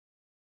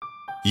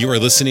You are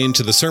listening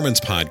to the Sermons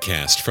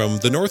Podcast from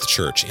the North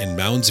Church in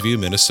Mounds View,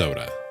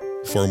 Minnesota.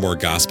 For more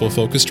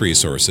gospel-focused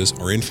resources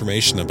or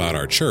information about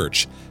our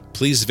church,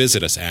 please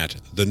visit us at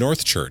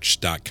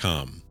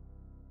thenorthchurch.com.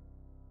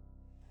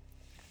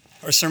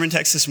 Our sermon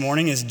text this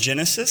morning is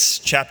Genesis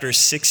chapter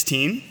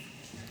 16.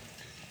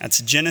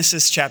 That's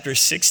Genesis chapter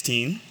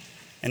 16,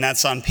 and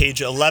that's on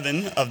page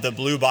 11 of the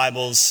blue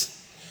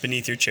Bibles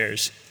beneath your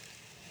chairs.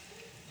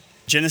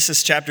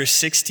 Genesis chapter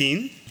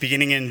 16,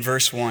 beginning in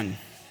verse 1.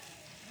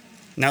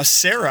 Now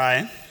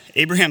Sarai,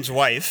 Abraham's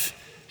wife,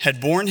 had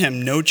borne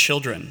him no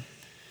children.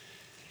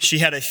 She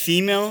had a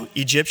female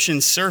Egyptian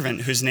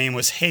servant whose name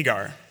was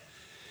Hagar.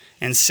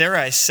 And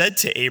Sarai said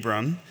to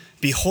Abram,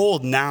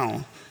 "Behold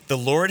now, the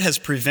Lord has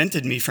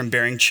prevented me from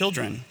bearing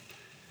children.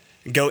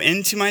 Go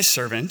in to my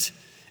servant.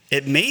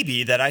 It may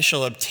be that I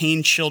shall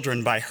obtain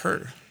children by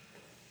her."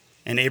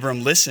 And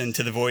Abram listened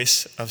to the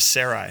voice of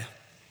Sarai.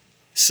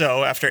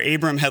 So after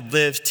Abram had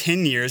lived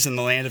 10 years in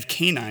the land of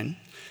Canaan,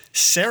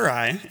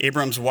 Sarai,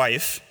 Abram's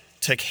wife,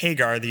 took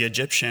Hagar the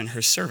Egyptian,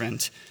 her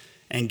servant,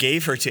 and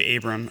gave her to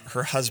Abram,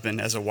 her husband,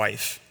 as a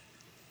wife.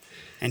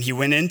 And he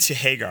went in to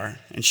Hagar,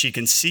 and she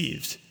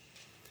conceived.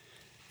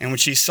 And when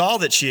she saw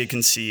that she had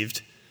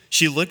conceived,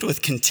 she looked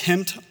with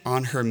contempt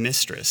on her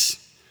mistress.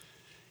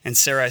 And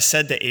Sarai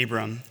said to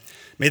Abram,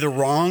 "May the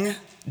wrong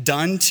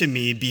done to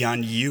me be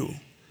on you.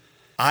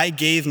 I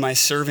gave my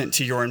servant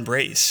to your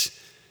embrace.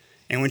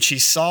 And when she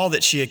saw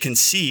that she had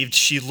conceived,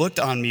 she looked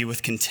on me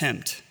with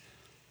contempt.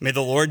 May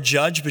the Lord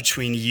judge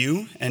between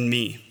you and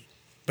me."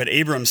 But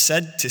Abram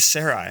said to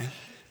Sarai,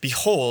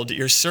 "Behold,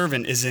 your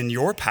servant is in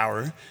your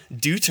power.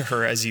 Do to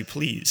her as you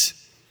please."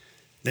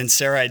 Then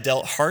Sarai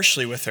dealt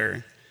harshly with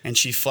her, and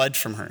she fled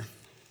from her.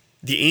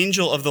 The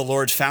angel of the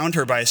Lord found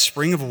her by a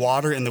spring of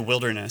water in the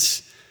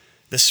wilderness,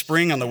 the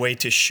spring on the way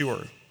to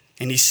Shur.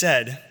 And he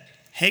said,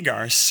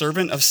 "Hagar,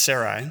 servant of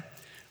Sarai,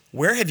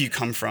 where have you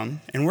come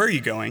from, and where are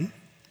you going?"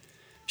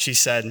 She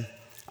said,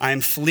 "I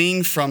am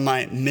fleeing from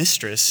my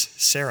mistress,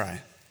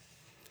 Sarai."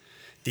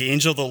 The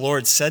angel of the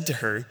Lord said to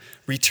her,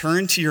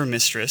 "Return to your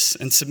mistress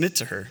and submit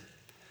to her."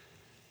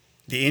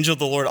 The angel of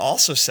the Lord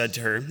also said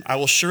to her, "I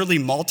will surely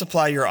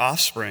multiply your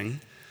offspring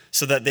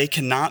so that they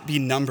cannot be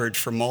numbered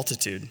for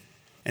multitude."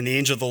 And the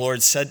angel of the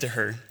Lord said to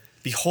her,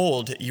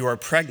 "Behold, you are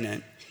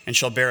pregnant and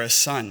shall bear a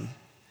son.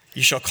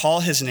 You shall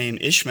call his name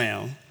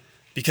Ishmael,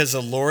 because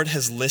the Lord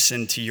has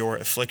listened to your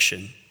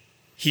affliction.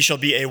 He shall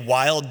be a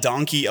wild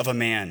donkey of a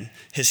man,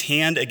 his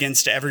hand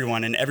against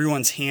everyone and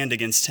everyone's hand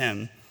against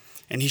him.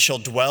 And he shall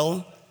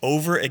dwell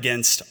over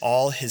against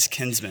all his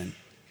kinsmen."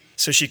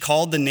 So she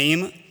called the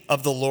name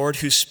of the Lord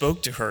who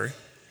spoke to her,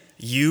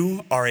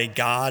 "You are a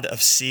God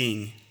of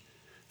seeing."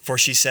 For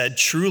she said,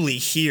 "Truly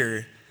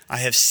here I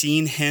have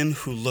seen him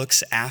who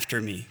looks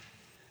after me."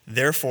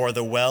 Therefore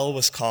the well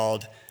was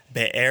called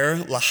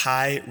Be'er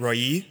Lahai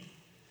Roi.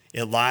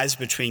 It lies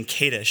between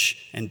Kadesh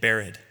and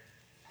Bered.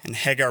 And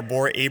Hagar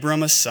bore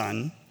Abram a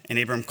son, and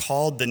Abram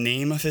called the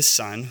name of his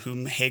son,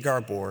 whom Hagar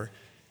bore,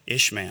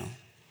 Ishmael.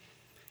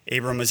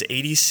 Abram was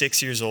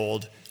 86 years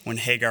old when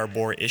Hagar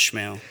bore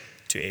Ishmael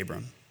to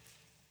Abram.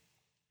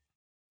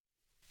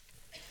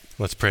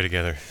 Let's pray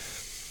together.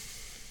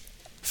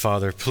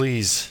 Father,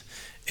 please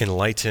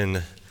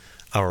enlighten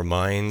our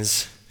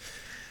minds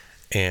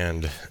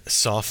and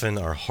soften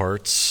our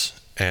hearts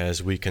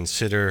as we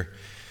consider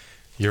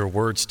your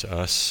words to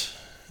us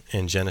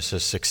in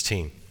Genesis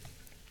 16.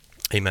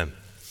 Amen.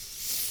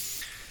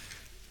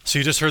 So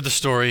you just heard the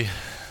story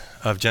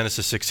of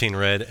Genesis 16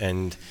 read,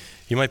 and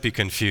you might be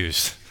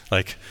confused.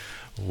 Like,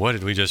 what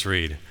did we just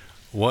read?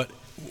 What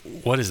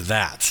is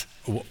that?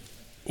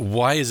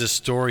 Why is this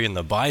story in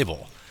the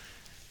Bible?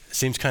 It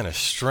seems kind of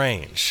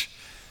strange.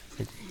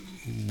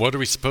 What are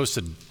we supposed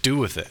to do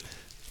with it?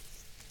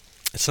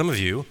 Some of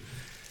you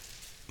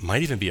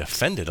might even be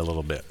offended a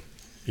little bit.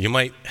 You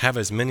might have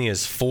as many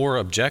as 4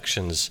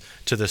 objections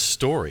to this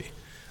story.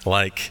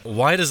 Like,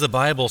 why does the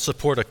Bible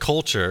support a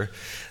culture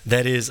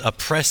that is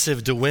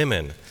oppressive to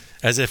women,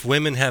 as if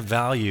women have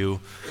value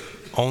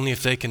only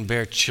if they can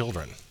bear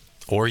children?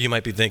 Or you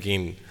might be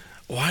thinking,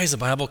 why is the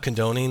Bible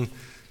condoning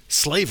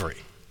slavery?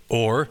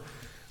 Or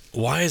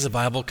why is the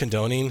Bible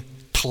condoning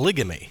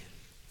polygamy?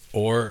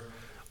 Or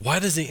why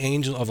does the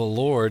angel of the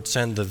Lord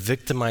send the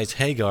victimized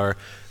Hagar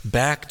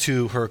back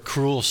to her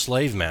cruel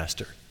slave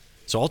master?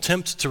 So I'll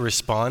attempt to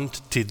respond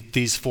to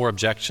these 4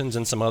 objections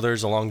and some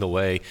others along the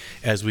way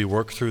as we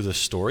work through this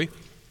story.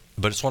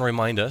 But I just want to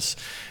remind us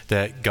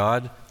that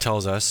God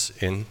tells us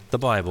in the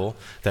Bible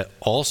that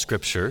all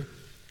Scripture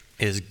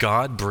is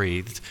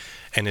God-breathed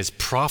and is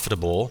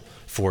profitable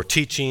for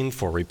teaching,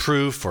 for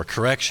reproof, for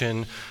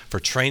correction, for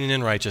training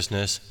in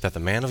righteousness, that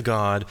the man of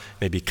God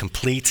may be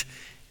complete,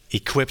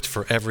 equipped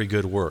for every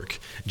good work.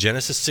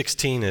 Genesis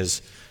 16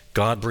 is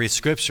God-breathed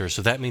Scripture,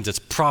 so that means it's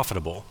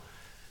profitable.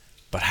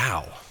 But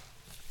how?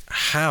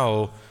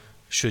 How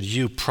should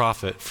you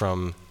profit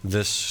from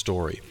this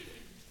story?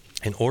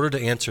 In order to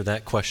answer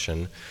that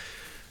question,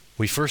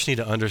 we first need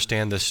to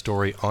understand this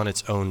story on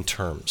its own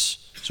terms.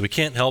 So we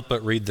can't help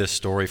but read this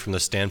story from the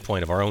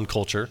standpoint of our own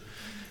culture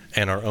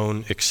and our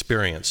own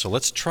experience. So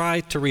let's try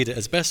to read it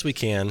as best we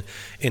can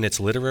in its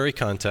literary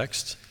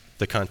context,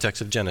 the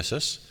context of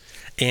Genesis,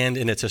 and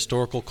in its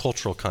historical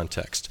cultural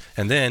context.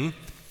 And then,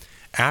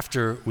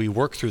 after we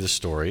work through the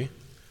story,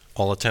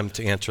 I'll attempt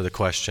to answer the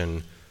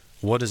question,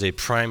 what is a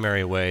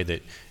primary way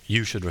that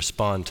you should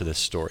respond to this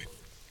story?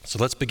 So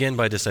let's begin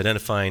by just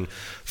identifying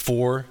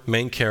four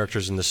main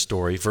characters in this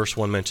story. Verse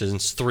 1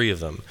 mentions three of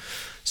them.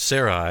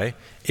 Sarai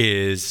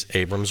is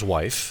Abram's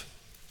wife.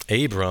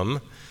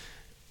 Abram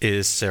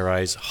is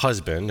Sarai's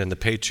husband and the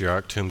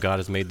patriarch to whom God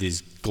has made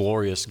these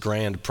glorious,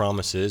 grand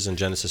promises in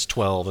Genesis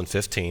 12 and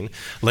 15.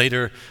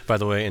 Later, by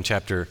the way, in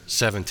chapter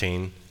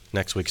 17,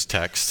 next week's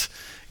text,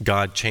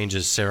 God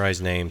changes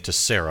Sarai's name to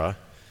Sarah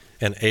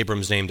and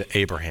Abram's name to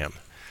Abraham.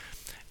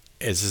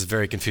 This is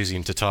very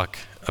confusing to talk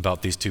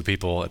about these two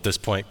people at this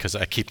point because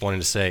I keep wanting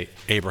to say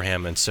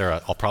Abraham and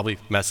Sarah. I'll probably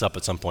mess up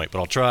at some point, but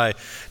I'll try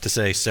to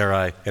say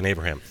Sarai and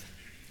Abraham.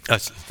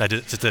 Just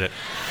did it.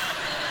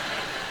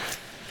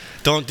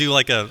 Don't do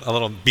like a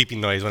little beeping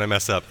noise when I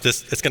mess up.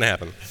 It's going to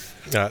happen.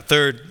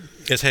 Third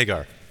is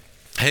Hagar.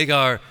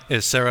 Hagar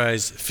is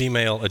Sarai's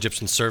female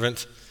Egyptian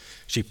servant.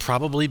 She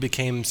probably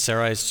became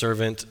Sarai's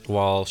servant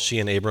while she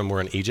and Abram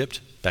were in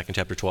Egypt, back in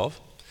chapter 12.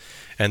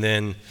 And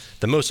then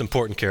the most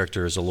important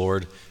character is the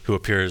Lord, who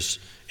appears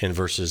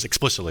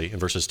explicitly in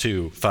verses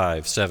 2,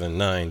 5, 7,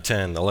 9,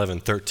 10, 11,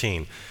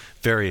 13.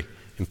 Very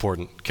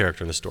important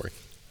character in the story.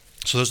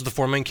 So those are the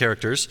four main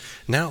characters.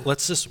 Now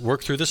let's just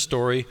work through this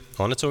story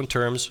on its own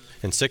terms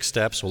in 6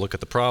 steps. We'll look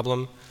at the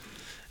problem,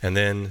 and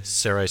then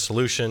Sarai's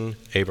solution,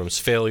 Abram's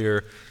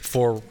failure,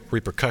 4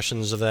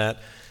 repercussions of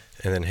that,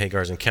 and then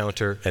Hagar's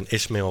encounter and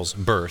Ishmael's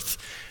birth.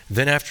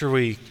 Then after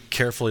we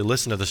carefully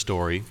listen to the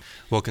story,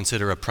 we'll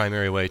consider a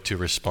primary way to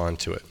respond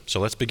to it. So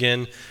let's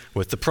begin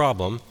with the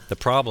problem. The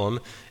problem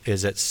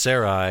is that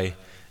Sarai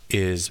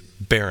is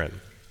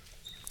barren.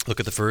 Look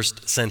at the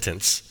first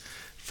sentence,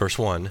 verse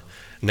 1.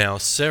 Now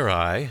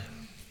Sarai,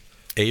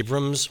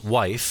 Abram's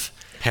wife,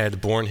 had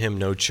borne him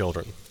no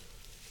children.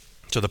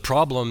 So the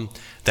problem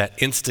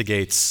that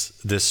instigates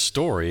this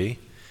story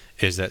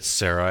is that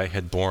Sarai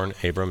had borne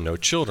Abram no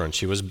children.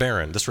 She was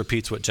barren. This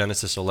repeats what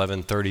Genesis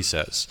 11:30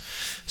 says.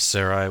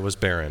 Sarai was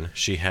barren.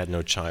 She had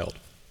no child.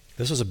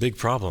 This was a big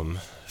problem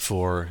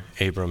for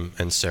Abram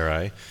and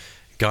Sarai.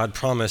 God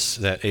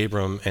promised that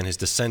Abram and his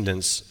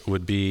descendants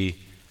would be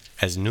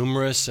as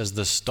numerous as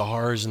the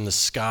stars in the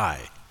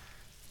sky.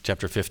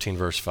 Chapter 15,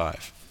 verse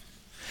 5.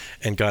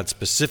 And God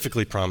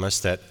specifically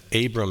promised that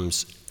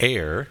Abram's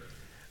heir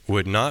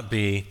would not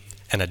be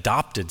an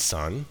adopted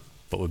son,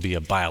 but would be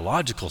a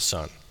biological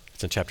son.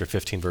 It's in chapter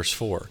 15, verse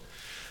 4.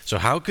 So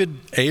how could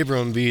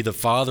Abram be the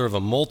father of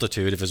a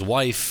multitude if his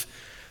wife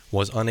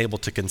was unable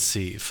to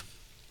conceive?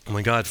 And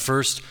when God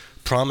first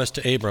promised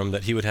to Abram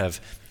that he would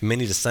have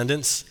many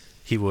descendants,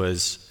 he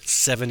was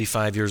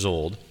 75 years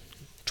old,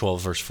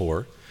 12 verse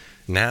 4.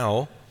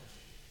 Now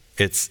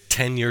it's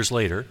 10 years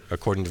later,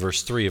 according to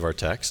verse 3 of our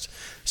text.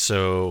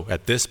 So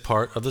at this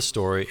part of the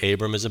story,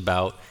 Abram is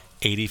about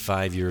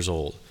 85 years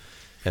old,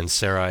 and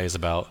Sarai is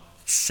about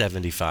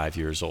 75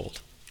 years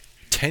old.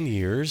 10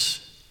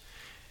 years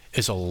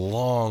is a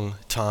long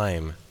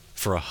time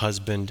for a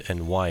husband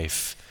and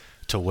wife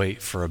to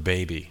wait for a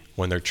baby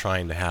when they're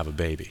trying to have a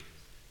baby.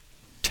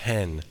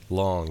 10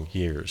 long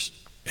years,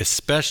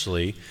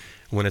 especially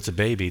when it's a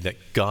baby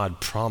that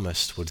God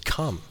promised would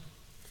come.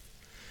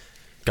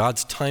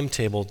 God's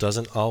timetable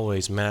doesn't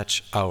always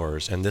match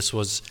ours, and this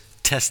was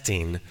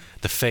testing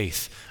the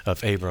faith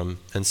of Abram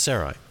and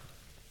Sarai.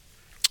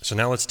 So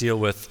now let's deal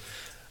with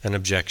an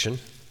objection.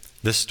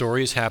 This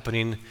story is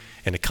happening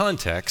in a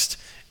context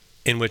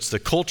in which the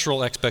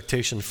cultural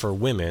expectation for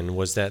women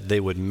was that they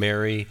would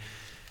marry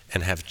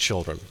and have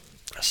children.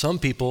 Some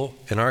people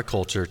in our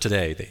culture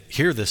today, they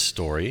hear this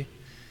story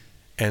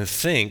and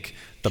think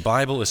the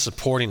Bible is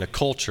supporting a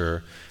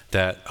culture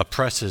that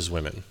oppresses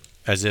women,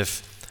 as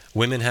if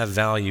women have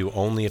value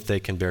only if they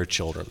can bear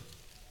children.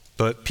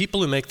 But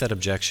people who make that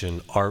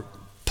objection are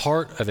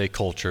part of a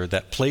culture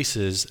that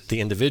places the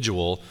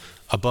individual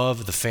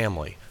above the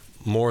family,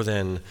 more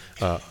than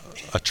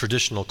a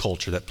traditional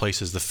culture that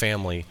places the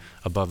family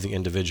above the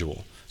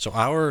individual. So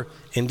our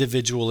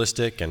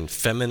individualistic and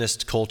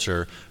feminist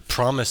culture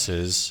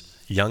promises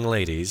young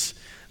ladies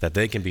that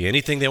they can be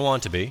anything they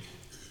want to be,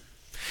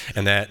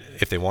 and that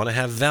if they want to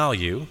have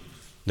value,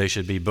 they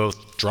should be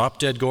both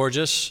drop-dead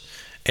gorgeous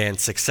and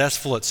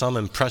successful at some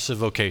impressive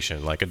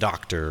vocation, like a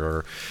doctor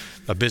or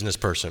a business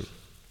person.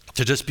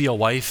 To just be a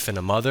wife and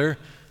a mother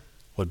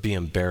would be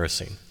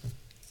embarrassing.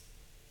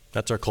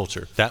 That's our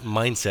culture. That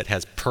mindset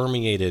has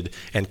permeated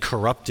and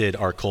corrupted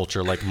our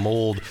culture like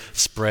mold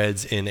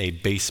spreads in a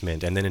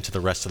basement and then into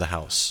the rest of the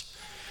house.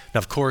 Now,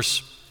 of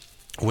course,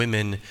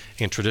 women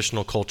in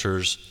traditional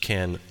cultures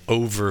can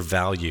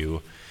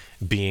overvalue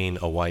being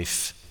a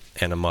wife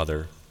and a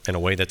mother in a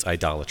way that's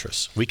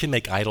idolatrous. We can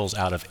make idols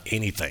out of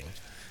anything,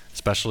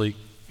 especially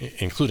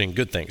including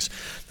good things.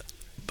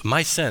 But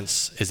my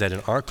sense is that in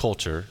our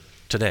culture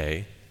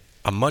today,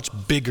 a much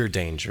bigger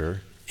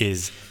danger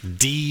is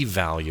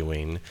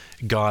devaluing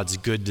God's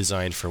good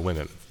design for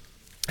women.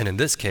 And in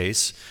this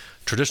case,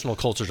 traditional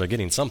cultures are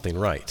getting something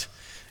right.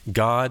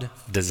 God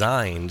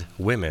designed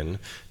women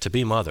to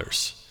be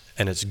mothers,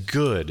 and it's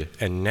good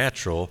and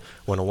natural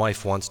when a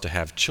wife wants to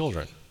have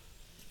children.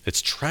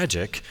 It's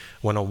tragic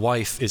when a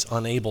wife is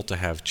unable to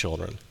have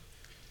children.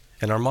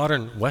 In our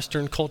modern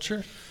Western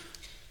culture,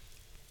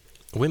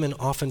 women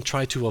often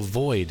try to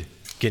avoid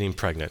getting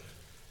pregnant.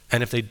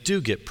 And if they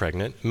do get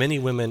pregnant, many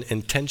women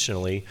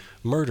intentionally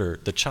murder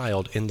the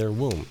child in their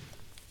womb.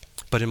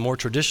 But in more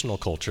traditional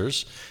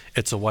cultures,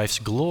 it's a wife's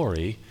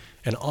glory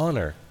and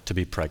honor to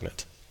be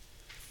pregnant.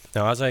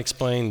 Now, as I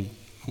explained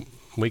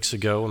weeks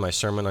ago in my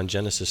sermon on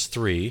Genesis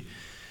 3,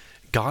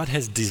 God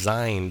has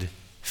designed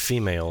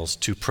females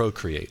to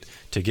procreate,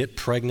 to get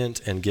pregnant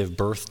and give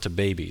birth to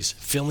babies.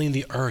 Filling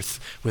the earth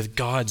with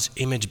God's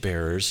image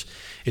bearers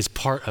is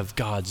part of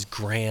God's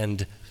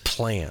grand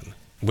plan.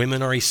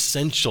 Women are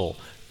essential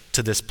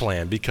to this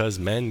plan because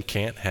men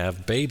can't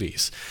have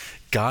babies.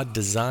 God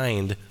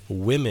designed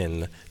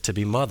women to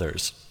be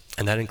mothers,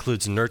 and that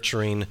includes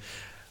nurturing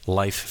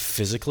life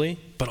physically,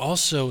 but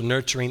also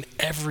nurturing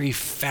every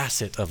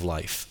facet of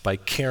life by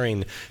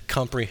caring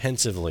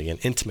comprehensively and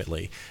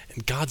intimately.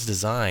 And God's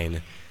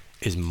design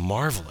is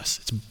marvelous.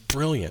 It's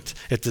brilliant.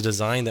 It's a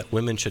design that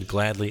women should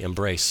gladly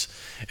embrace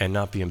and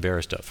not be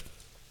embarrassed of.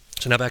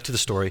 So now back to the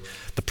story.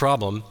 The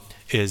problem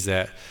is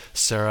that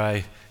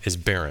Sarai is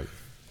barren.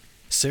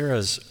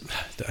 Sarai's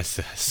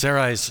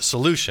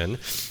solution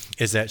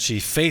is that she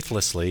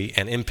faithlessly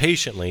and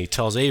impatiently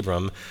tells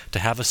Abram to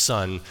have a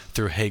son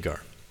through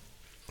Hagar.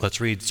 Let's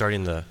read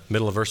starting in the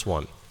middle of verse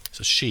 1.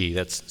 So she,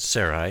 that's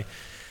Sarai,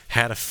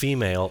 had a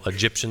female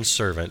Egyptian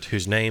servant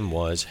whose name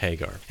was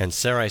Hagar. And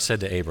Sarai said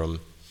to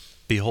Abram,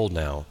 "Behold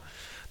now,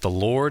 the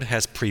Lord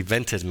has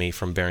prevented me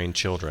from bearing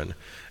children.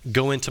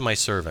 Go into my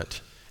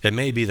servant. It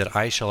may be that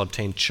I shall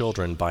obtain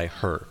children by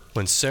her."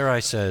 When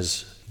Sarai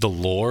says, "The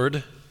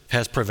Lord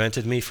has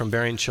prevented me from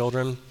bearing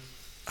children,"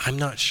 I'm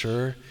not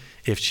sure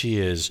if she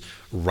is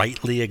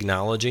rightly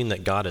acknowledging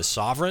that God is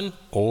sovereign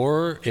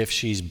or if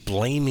she's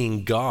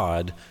blaming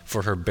God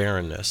for her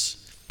barrenness.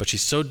 But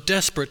she's so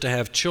desperate to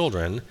have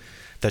children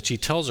that she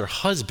tells her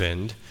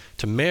husband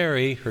to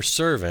marry her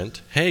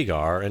servant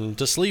Hagar and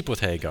to sleep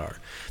with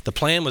Hagar. The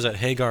plan was that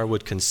Hagar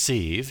would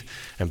conceive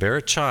and bear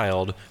a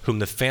child whom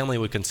the family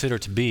would consider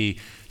to be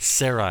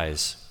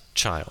Sarai's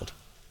child.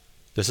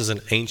 This is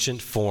an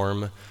ancient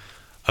form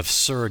of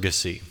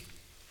surrogacy.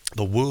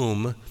 The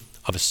womb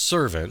of a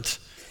servant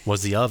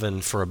was the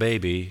oven for a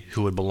baby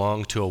who would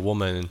belong to a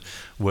woman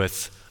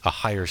with a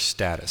higher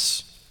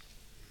status.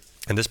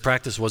 And this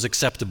practice was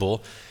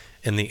acceptable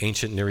in the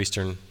ancient Near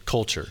Eastern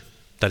culture.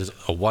 That is,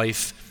 a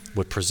wife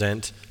would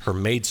present her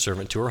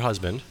maidservant to her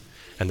husband,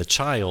 and the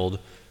child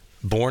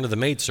born of the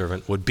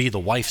maidservant would be the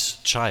wife's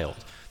child.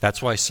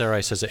 That's why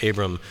Sarai says to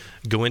Abram,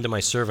 "Go into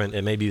my servant,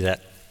 it may be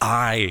that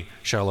I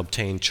shall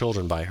obtain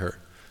children by her."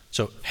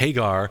 So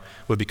Hagar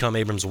would become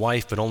Abram's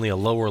wife, but only a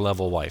lower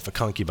level wife, a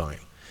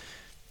concubine.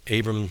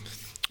 Abram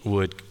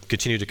would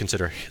continue to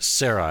consider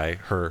Sarai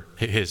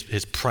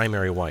his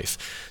primary wife.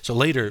 So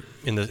later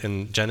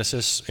in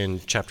Genesis,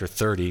 in chapter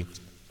 30,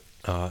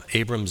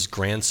 Abram's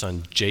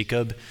grandson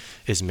Jacob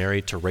is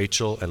married to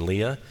Rachel and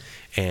Leah,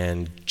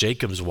 and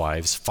Jacob's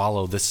wives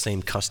follow this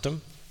same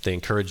custom. They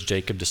encourage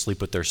Jacob to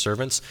sleep with their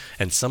servants,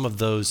 and some of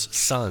those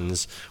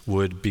sons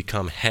would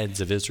become heads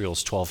of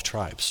Israel's 12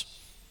 tribes.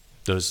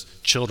 Those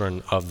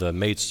children of the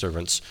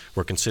maidservants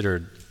were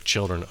considered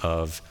children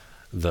of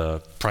the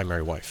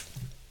primary wife.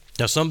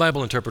 Now, some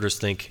Bible interpreters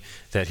think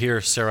that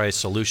here Sarai's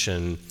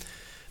solution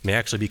may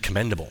actually be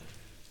commendable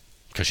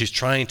because she's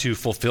trying to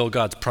fulfill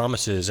God's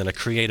promises in a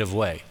creative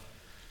way.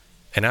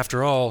 And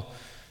after all,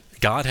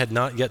 God had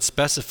not yet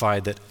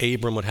specified that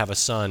Abram would have a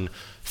son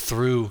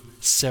through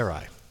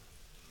Sarai.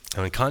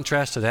 And in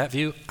contrast to that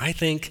view, I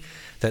think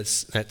that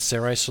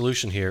Sarai's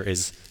solution here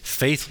is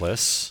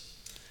faithless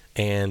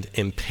and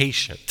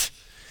impatient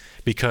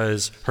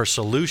because her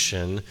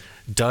solution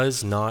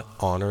does not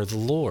honor the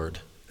Lord.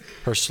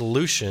 Her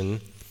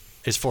solution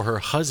is for her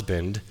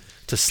husband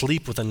to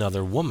sleep with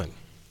another woman.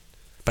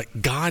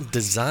 But God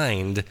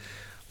designed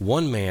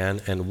one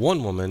man and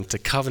one woman to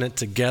covenant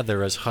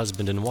together as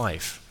husband and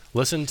wife.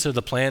 Listen to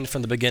the plan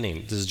from the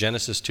beginning. This is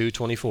Genesis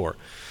 2:24.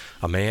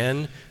 "A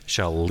man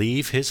shall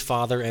leave his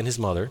father and his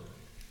mother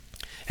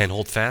and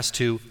hold fast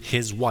to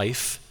his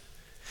wife,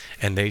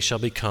 and they shall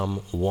become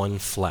one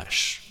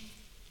flesh."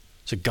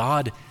 So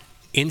God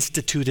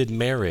instituted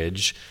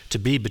marriage to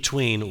be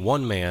between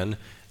one man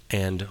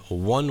and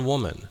one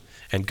woman,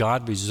 and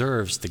God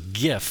reserves the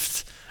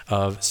gift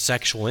of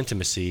sexual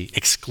intimacy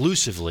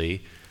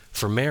exclusively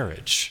for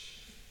marriage.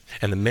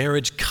 And the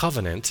marriage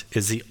covenant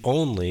is the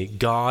only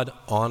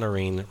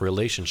God-honoring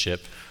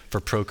relationship for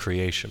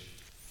procreation.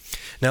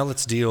 Now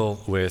let's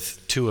deal with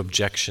two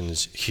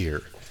objections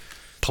here: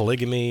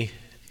 polygamy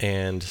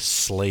and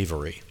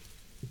slavery.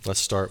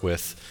 Let's start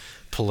with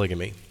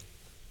polygamy.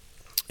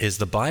 Is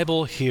the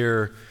Bible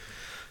here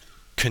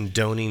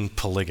condoning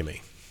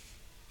polygamy?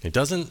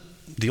 Doesn't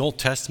the Old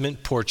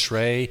Testament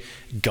portray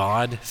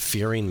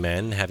God-fearing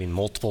men having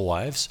multiple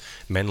wives?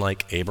 Men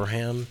like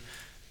Abraham,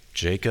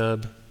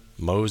 Jacob,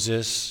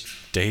 Moses,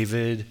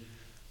 David,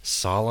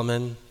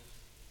 Solomon?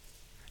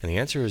 And the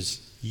answer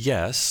is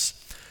yes,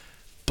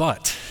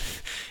 but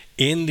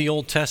in the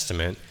Old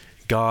Testament,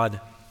 God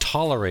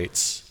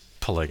tolerates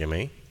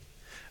polygamy,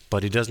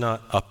 but he does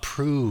not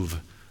approve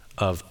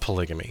of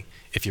polygamy.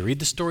 If you read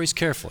the stories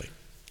carefully,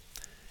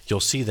 you'll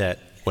see that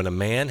when a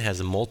man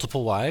has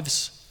multiple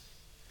wives,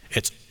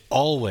 it's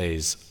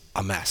always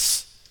a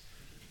mess.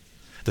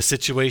 The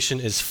situation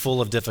is full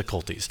of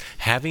difficulties.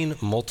 Having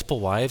multiple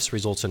wives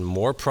results in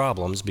more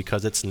problems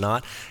because it's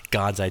not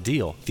God's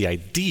ideal. The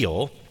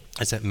ideal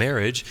is that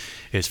marriage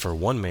is for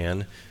one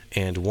man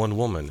and one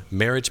woman.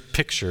 Marriage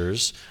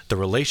pictures the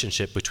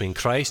relationship between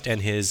Christ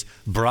and his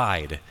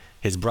bride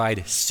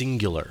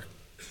singular,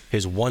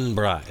 his one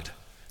bride,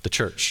 the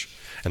church.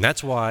 And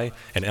that's why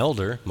an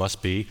elder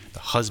must be the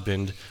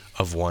husband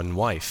of one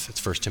wife. It's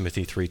 1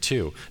 Timothy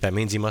 3:2. That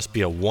means he must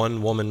be a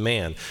one-woman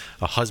man.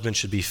 A husband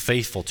should be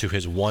faithful to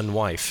his one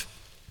wife.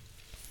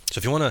 So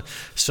if you want to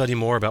study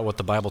more about what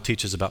the Bible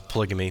teaches about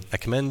polygamy, I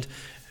commend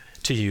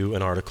to you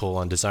an article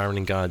on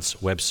Desiring God's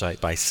website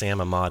by Sam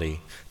Amati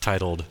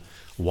titled,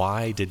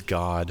 "Why Did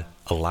God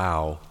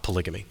Allow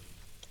Polygamy?"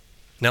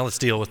 Now let's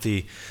deal with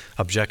the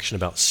objection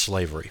about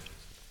slavery.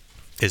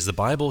 Is the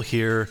Bible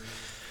here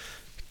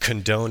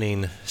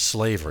condoning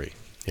slavery?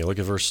 You look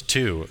at verse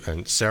 2,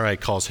 and Sarai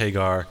calls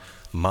Hagar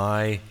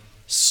my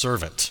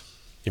servant.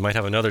 You might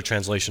have another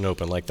translation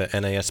open, like the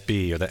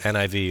NASB or the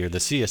NIV or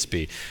the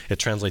CSB. It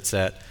translates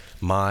that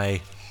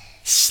my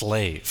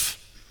slave.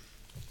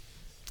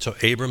 So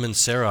Abram and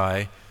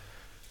Sarai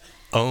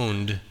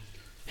owned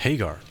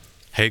Hagar.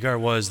 Hagar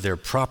was their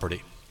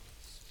property.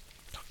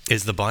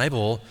 Is the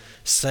Bible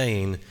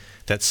saying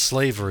that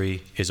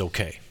slavery is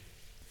okay?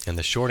 And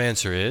the short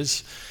answer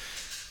is,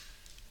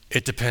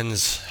 it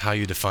depends how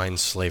you define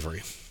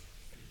slavery.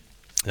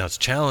 Now, it's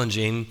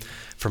challenging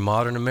for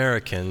modern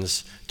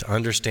Americans to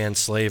understand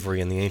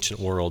slavery in the ancient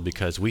world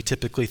because we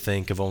typically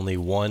think of only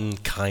one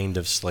kind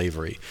of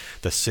slavery,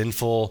 the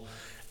sinful,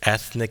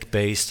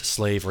 ethnic-based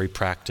slavery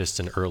practiced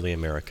in early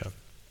America.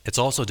 It's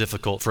also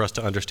difficult for us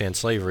to understand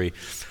slavery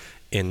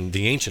in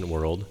the ancient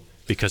world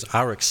because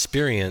our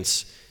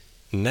experience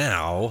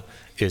now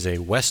is a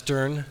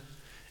Western,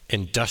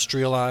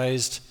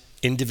 industrialized,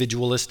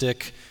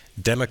 individualistic,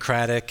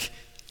 democratic,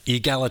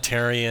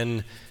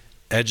 egalitarian,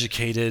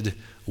 educated,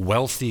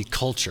 wealthy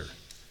culture.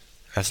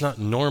 That's not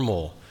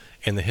normal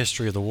in the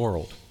history of the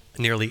world.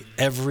 Nearly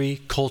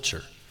every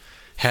culture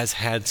has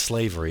had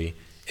slavery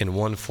in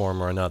one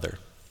form or another.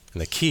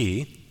 And the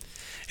key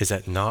is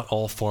that not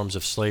all forms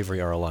of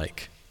slavery are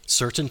alike.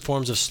 Certain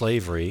forms of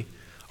slavery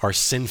are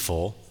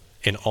sinful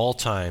in all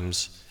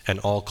times and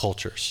all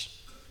cultures.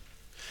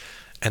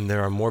 And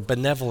there are more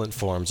benevolent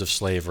forms of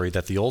slavery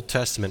that the Old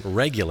Testament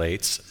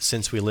regulates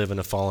since we live in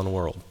a fallen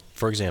world.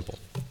 For example,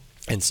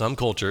 in some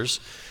cultures,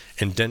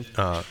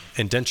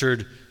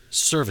 indentured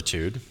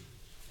servitude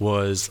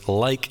was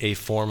like a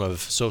form of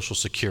social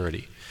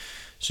security.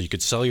 So you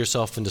could sell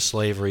yourself into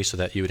slavery so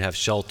that you would have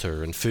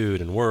shelter and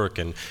food and work,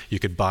 and you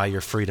could buy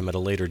your freedom at a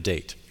later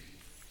date.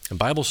 And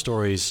Bible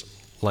stories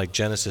like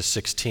Genesis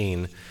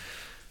 16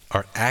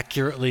 are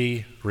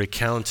accurately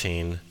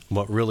recounting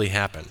what really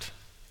happened,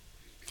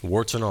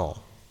 warts and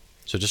all.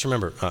 So just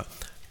remember,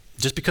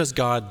 just because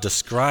God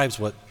describes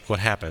what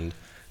happened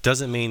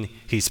doesn't mean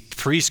he's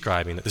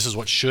prescribing that this is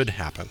what should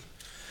happen.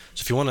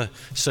 So if you want to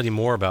study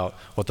more about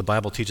what the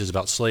Bible teaches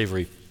about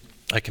slavery,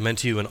 I commend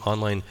to you an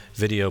online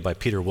video by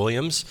Peter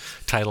Williams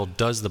titled,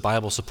 "Does the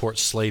Bible Support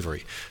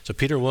Slavery?" So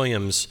Peter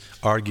Williams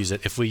argues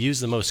that if we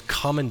use the most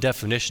common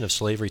definition of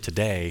slavery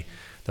today,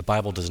 the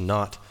Bible does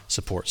not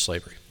support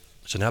slavery.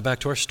 So now back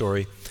to our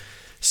story.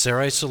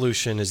 Sarai's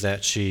solution is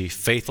that she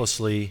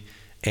faithlessly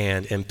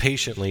and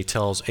impatiently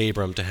tells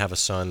Abram to have a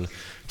son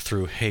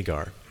through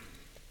Hagar.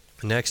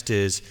 Next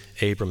is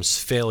Abram's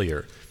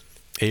failure.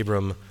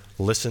 Abram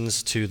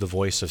listens to the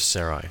voice of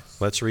Sarai.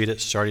 Let's read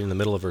it starting in the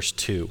middle of verse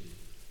 2.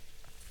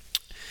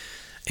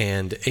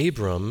 And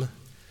Abram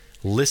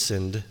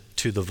listened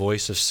to the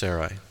voice of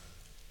Sarai.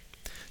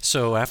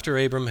 So after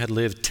Abram had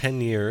lived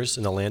 10 years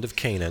in the land of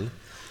Canaan,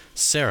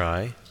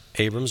 Sarai,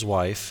 Abram's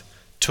wife,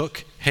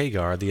 took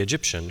Hagar the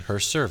Egyptian, her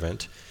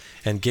servant,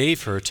 and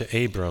gave her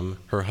to Abram,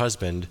 her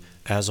husband,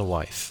 as a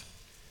wife.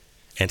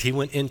 And he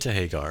went into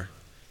Hagar,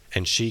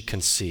 and she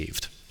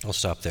conceived. I'll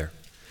stop there.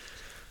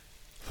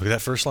 Look at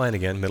that first line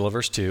again, middle of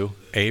verse 2.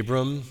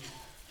 Abram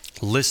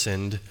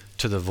listened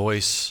to the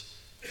voice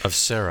of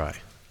Sarai.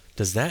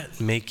 Does that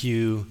make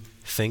you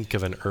think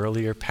of an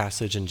earlier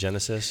passage in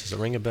Genesis? Does it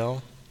ring a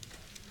bell?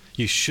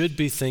 You should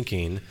be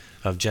thinking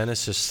of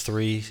Genesis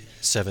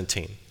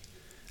 3:17.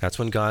 That's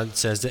when God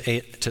says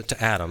to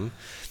Adam,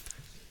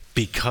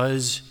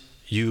 because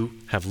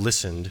you have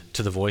listened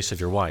to the voice of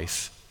your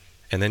wife.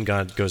 And then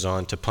God goes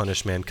on to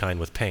punish mankind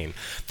with pain.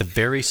 The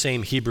very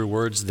same Hebrew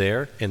words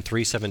there in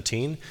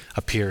 3:17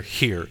 appear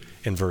here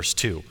in verse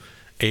 2.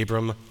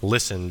 Abram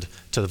listened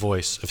to the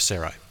voice of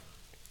Sarai.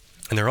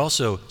 And there are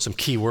also some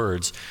key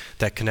words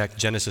that connect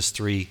Genesis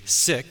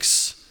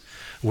 3:6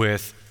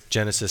 with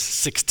Genesis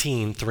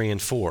 16:3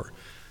 and 4.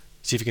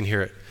 See if you can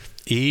hear it.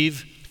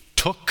 Eve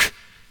took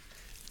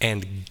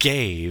and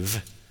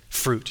gave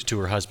fruit to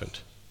her husband.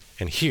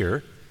 And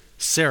here,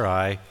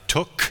 Sarai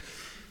took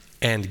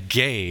and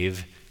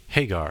gave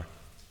Hagar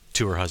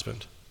to her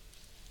husband.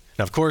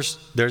 Now, of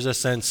course, there's a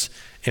sense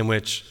in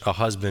which a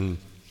husband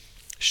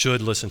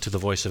should listen to the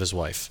voice of his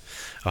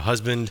wife. A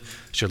husband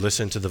should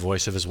listen to the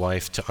voice of his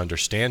wife to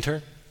understand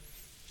her,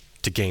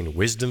 to gain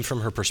wisdom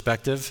from her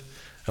perspective.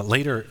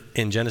 Later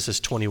in Genesis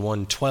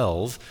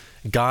 21:12,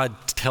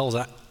 God tells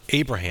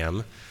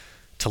Abraham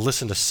to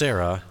listen to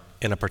Sarah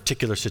in a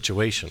particular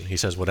situation. He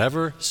says,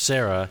 whatever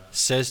Sarah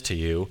says to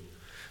you,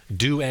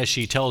 do as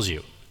she tells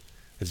you.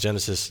 It's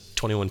Genesis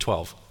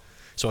 21:12.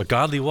 So a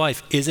godly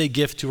wife is a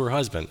gift to her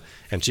husband,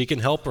 and she can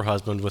help her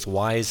husband with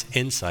wise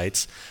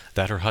insights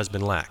that her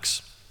husband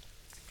lacks.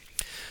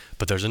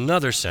 But there's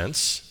another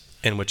sense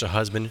in which a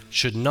husband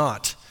should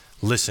not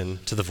listen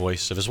to the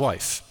voice of his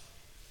wife.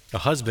 A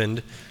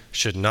husband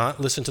should not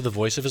listen to the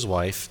voice of his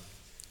wife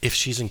if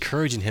she's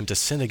encouraging him to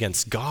sin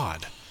against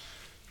God,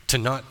 to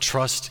not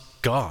trust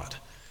God.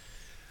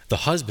 The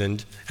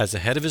husband, as the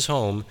head of his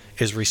home,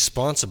 is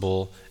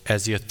responsible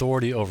as the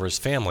authority over his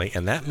family,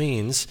 and that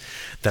means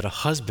that a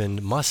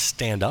husband must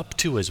stand up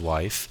to his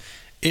wife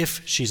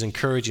if she's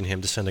encouraging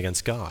him to sin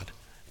against God,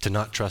 to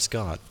not trust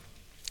God.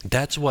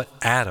 That's what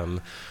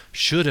Adam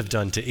should have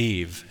done to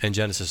Eve in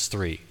Genesis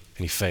 3,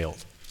 and he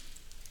failed.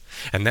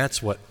 And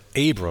that's what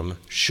Abram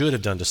should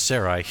have done to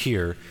Sarai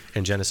here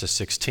in Genesis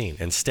 16.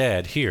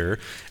 Instead, here,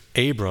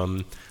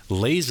 Abram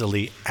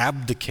lazily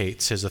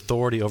abdicates his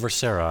authority over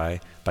Sarai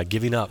by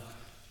giving up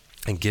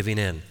and giving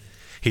in.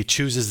 He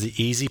chooses the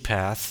easy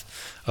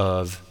path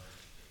of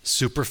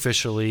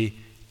superficially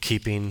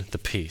keeping the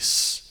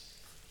peace.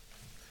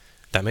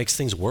 That makes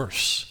things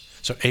worse.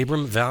 So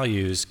Abram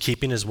values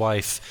keeping his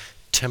wife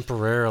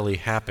temporarily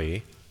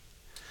happy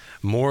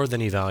more than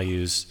he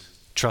values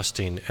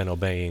trusting and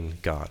obeying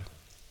God.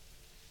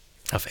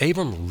 If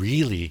Abram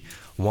really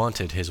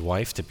wanted his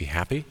wife to be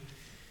happy,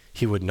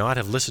 he would not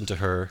have listened to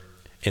her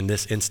in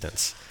this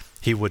instance.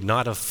 He would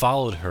not have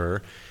followed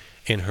her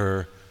in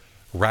her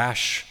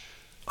rash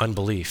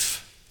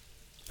unbelief.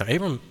 Now,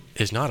 Abram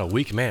is not a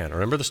weak man.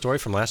 Remember the story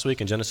from last week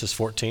in Genesis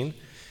 14?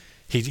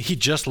 He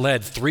just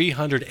led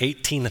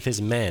 318 of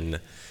his men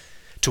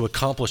to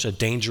accomplish a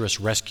dangerous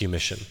rescue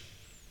mission.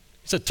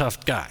 He's a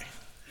tough guy.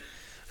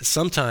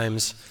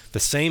 Sometimes the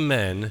same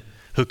men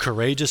who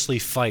courageously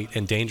fight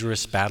in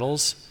dangerous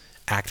battles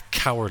act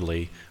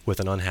cowardly with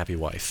an unhappy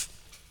wife.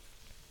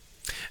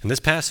 And this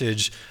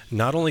passage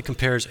not only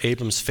compares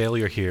Abram's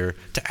failure here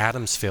to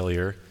Adam's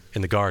failure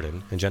in the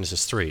garden in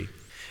Genesis 3,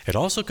 it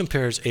also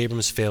compares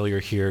Abram's failure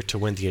here to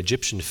when the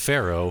Egyptian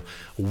Pharaoh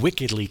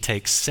wickedly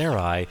takes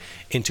Sarai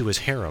into his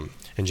harem.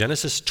 In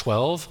Genesis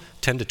 12,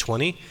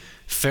 10-20,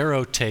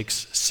 Pharaoh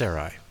takes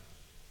Sarai.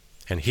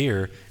 And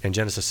here in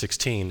Genesis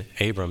 16,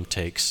 Abram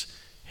takes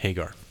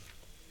Hagar.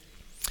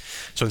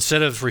 So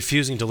instead of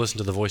refusing to listen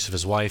to the voice of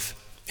his wife,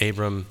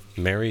 Abram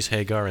marries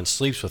Hagar and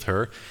sleeps with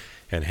her,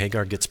 and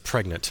Hagar gets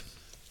pregnant.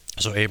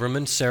 So Abram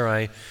and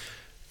Sarai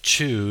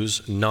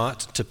choose not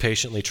to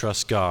patiently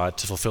trust God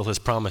to fulfill his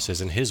promises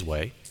in his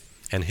way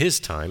and his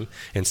time.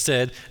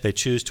 Instead, they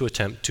choose to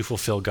attempt to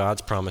fulfill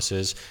God's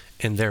promises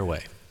in their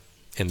way,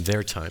 in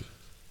their time.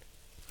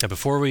 Now,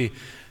 before we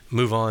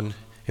move on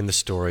in the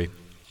story,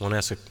 I want to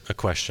ask a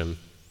question.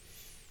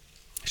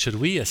 Should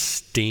we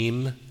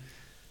esteem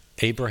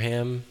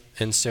Abraham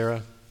and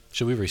Sarah?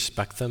 Should we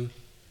respect them?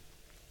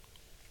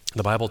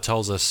 The Bible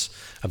tells us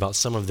about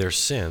some of their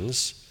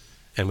sins,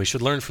 and we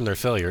should learn from their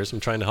failures. I'm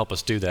trying to help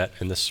us do that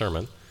in this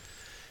sermon.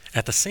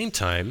 At the same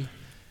time,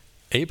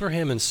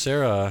 Abraham and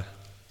Sarah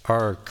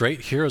are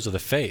great heroes of the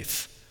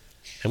faith,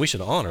 and we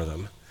should honor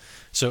them.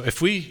 So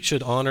if we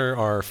should honor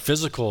our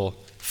physical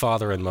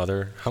father and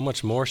mother, how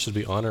much more should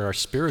we honor our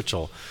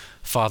spiritual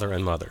father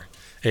and mother?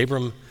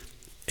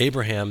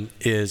 Abraham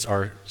is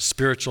our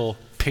spiritual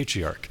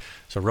patriarch.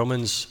 So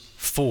Romans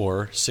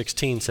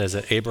 4:16 says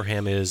that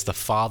Abraham is the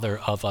father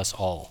of us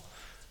all.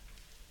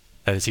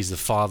 That is, he's the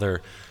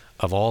father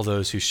of all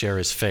those who share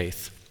his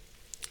faith.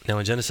 Now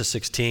in Genesis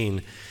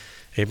 16,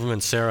 Abram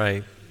and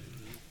Sarai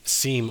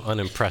seem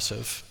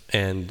unimpressive,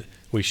 and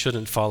we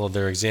shouldn't follow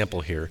their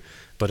example here.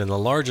 But in the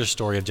larger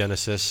story of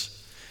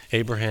Genesis,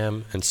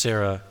 Abraham and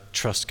Sarah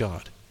trust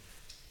God.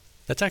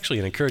 That's actually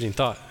an encouraging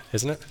thought,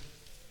 isn't it?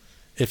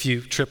 If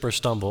you trip or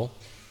stumble,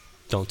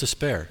 don't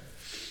despair.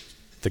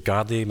 The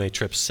godly may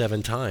trip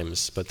 7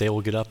 times, but they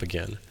will get up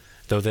again.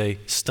 Though they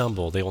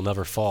stumble, they will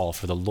never fall,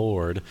 for the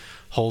Lord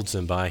holds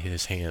them by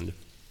his hand.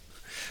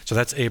 So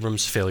that's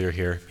Abram's failure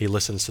here. He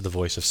listens to the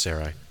voice of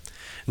Sarai.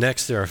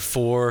 Next, there are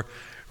 4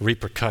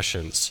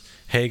 repercussions.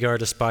 Hagar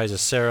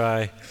despises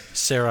Sarai.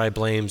 Sarai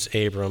blames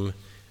Abram.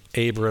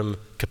 Abram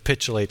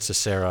capitulates to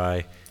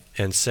Sarai.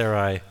 And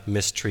Sarai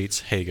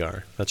mistreats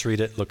Hagar. Let's read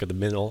it. Look at the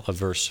middle of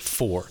verse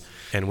 4.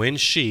 And when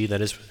she,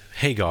 that is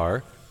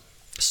Hagar,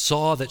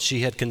 saw that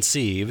she had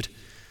conceived,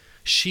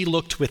 she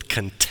looked with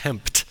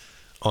contempt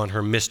on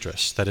her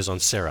mistress, that is on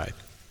Sarai.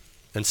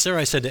 And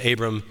Sarai said to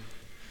Abram,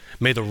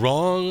 "May the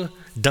wrong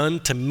done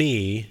to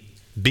me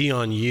be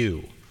on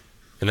you.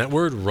 And that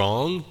word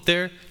wrong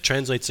there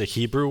translates a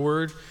Hebrew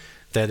word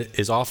that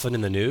is often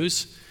in the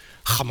news,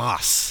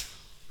 Hamas.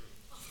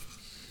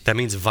 That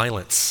means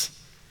violence.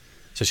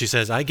 So she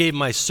says, I gave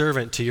my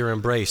servant to your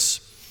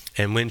embrace,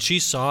 and when she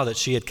saw that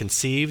she had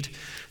conceived,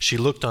 she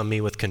looked on me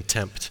with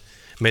contempt.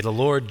 May the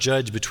Lord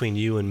judge between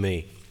you and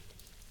me.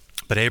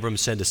 But Abram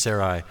said to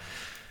Sarai,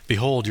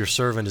 behold, your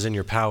servant is in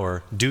your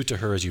power. Do to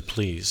her as you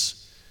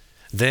please.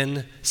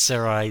 Then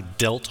Sarai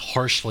dealt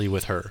harshly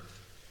with her,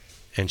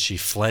 and she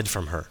fled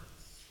from her.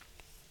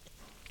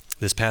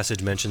 This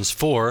passage mentions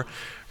 4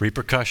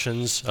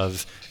 repercussions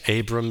of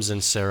Abram's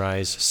and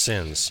Sarai's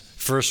sins.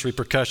 First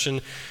repercussion,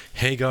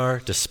 Hagar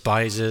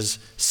despises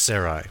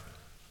Sarai.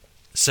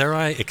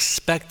 Sarai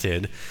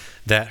expected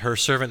that her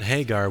servant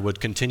Hagar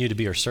would continue to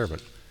be her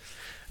servant.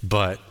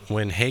 But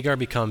when Hagar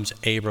becomes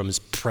Abram's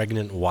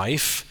pregnant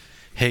wife,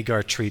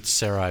 Hagar treats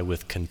Sarai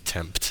with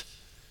contempt.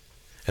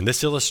 And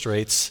this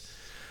illustrates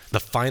the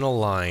final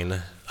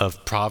line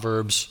of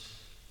Proverbs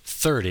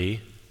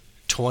 30,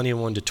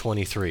 21 to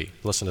 23.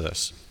 Listen to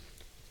this.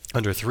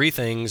 Under 3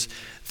 things,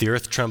 the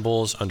earth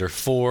trembles. Under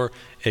 4,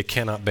 it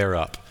cannot bear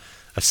up.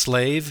 A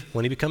slave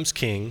when he becomes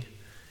king,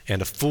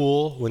 and a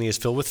fool when he is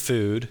filled with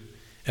food,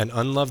 an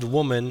unloved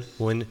woman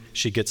when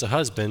she gets a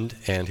husband,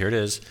 and here it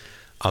is,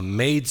 a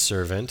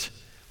maidservant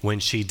when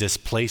she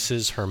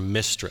displaces her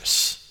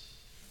mistress.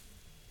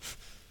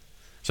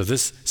 So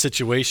this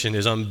situation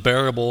is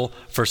unbearable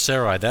for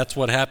Sarai. That's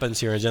what happens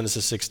here in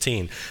Genesis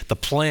 16. The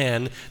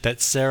plan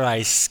that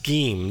Sarai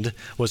schemed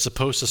was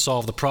supposed to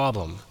solve the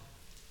problem,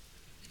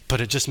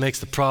 but it just makes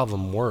the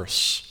problem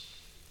worse.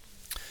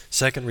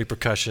 Second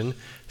repercussion,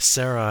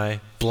 Sarai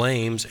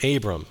blames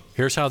Abram.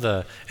 Here's how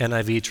the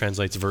NIV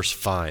translates verse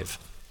 5.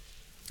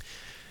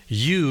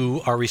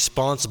 You are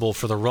responsible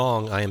for the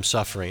wrong I am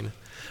suffering.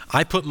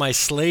 I put my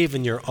slave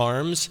in your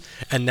arms,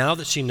 and now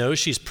that she knows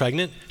she's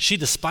pregnant, she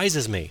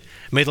despises me.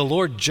 May the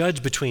Lord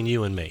judge between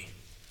you and me.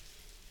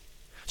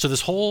 So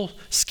this whole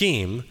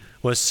scheme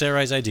was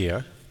Sarai's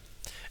idea,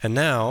 and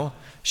now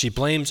she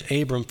blames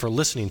Abram for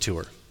listening to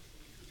her.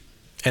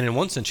 And in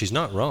one sense, she's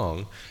not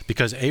wrong,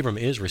 because Abram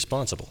is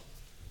responsible.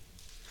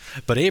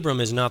 But Abram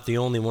is not the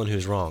only one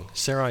who's wrong.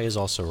 Sarai is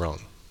also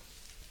wrong.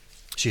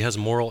 She has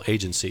moral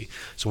agency.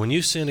 So when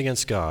you sin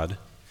against God,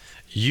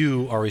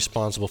 you are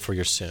responsible for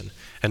your sin.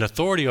 And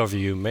authority over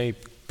you may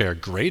bear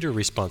greater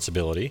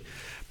responsibility,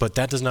 but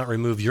that does not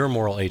remove your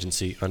moral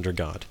agency under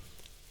God.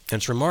 And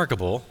it's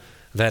remarkable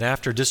that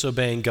after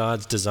disobeying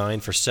God's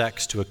design for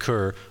sex to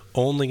occur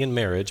only in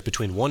marriage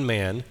between one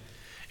man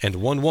and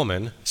one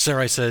woman,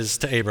 Sarai says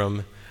to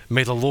Abram,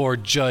 may the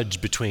Lord judge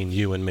between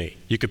you and me.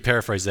 You could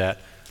paraphrase that,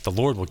 the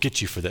Lord will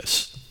get you for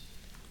this.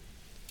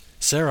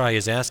 Sarai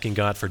is asking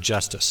God for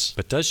justice,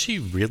 but does she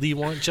really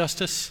want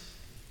justice?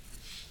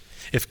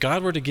 If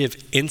God were to give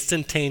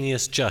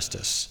instantaneous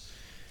justice,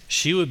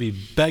 she would be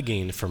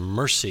begging for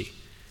mercy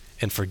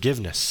and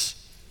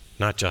forgiveness,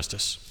 not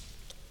justice.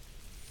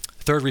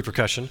 Third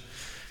repercussion,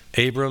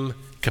 Abram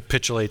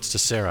capitulates to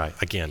Sarai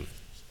again.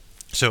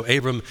 So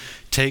Abram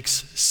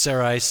takes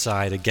Sarai's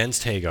side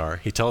against Hagar.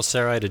 He tells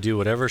Sarai to do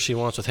whatever she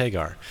wants with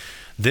Hagar.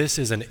 This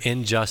is an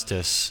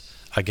injustice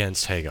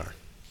against Hagar.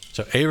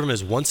 So Abram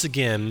is once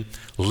again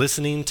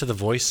listening to the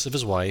voice of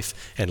his wife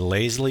and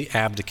lazily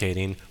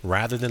abdicating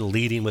rather than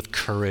leading with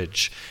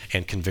courage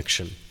and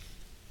conviction.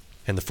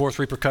 And the fourth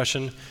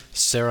repercussion,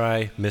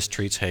 Sarai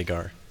mistreats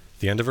Hagar.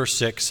 The end of verse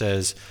 6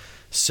 says,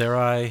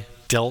 Sarai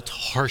dealt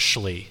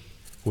harshly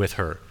with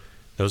her.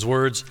 Those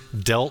words,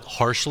 dealt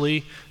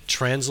harshly,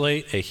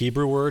 translate a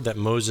Hebrew word that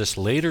Moses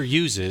later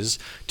uses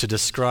to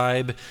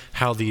describe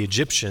how the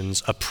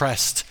Egyptians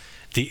oppressed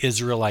the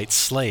Israelite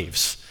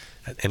slaves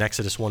in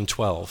Exodus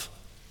 1:12.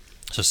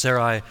 So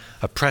Sarai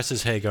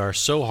oppresses Hagar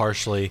so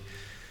harshly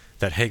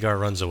that Hagar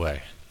runs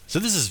away. So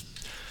this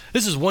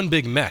is one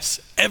big mess.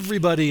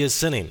 Everybody is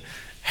sinning.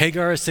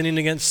 Hagar is sinning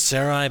against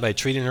Sarai by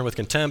treating her with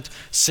contempt.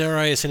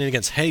 Sarai is sinning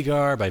against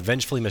Hagar by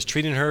vengefully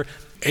mistreating her.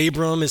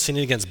 Abram is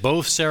sinning against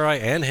both Sarai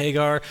and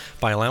Hagar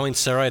by allowing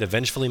Sarai to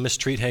vengefully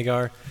mistreat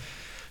Hagar.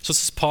 So let's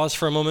just pause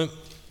for a moment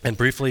and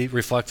briefly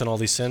reflect on all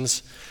these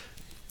sins.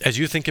 As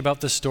you think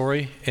about this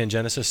story in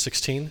Genesis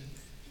 16,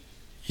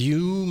 you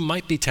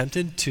might be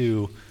tempted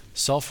to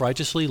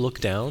self-righteously look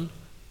down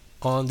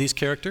on these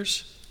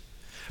characters,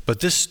 but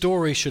this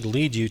story should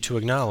lead you to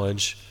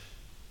acknowledge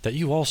that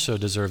you also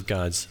deserve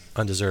God's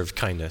undeserved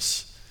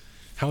kindness.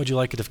 How would you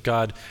like it if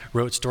God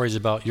wrote stories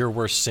about your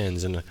worst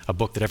sins in a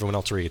book that everyone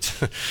else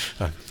reads?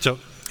 So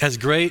as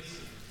great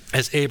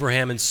as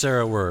Abraham and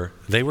Sarah were,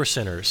 they were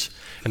sinners.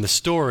 And the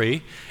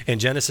story in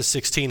Genesis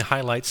 16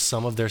 highlights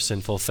some of their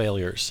sinful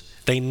failures.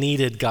 They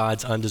needed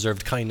God's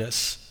undeserved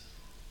kindness.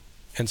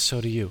 And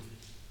so do you.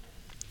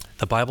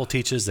 The Bible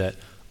teaches that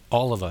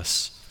all of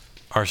us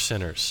are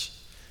sinners.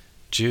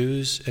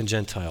 Jews and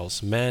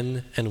Gentiles,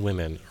 men and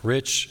women,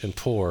 rich and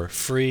poor,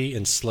 free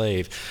and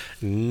slave.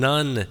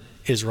 None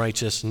is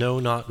righteous, no,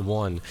 not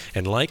one.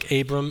 And like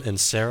Abram and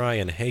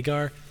Sarai and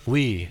Hagar,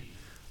 we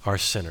are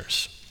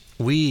sinners.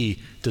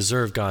 We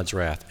deserve God's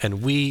wrath,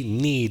 and we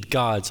need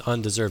God's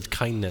undeserved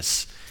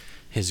kindness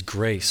his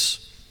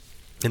grace.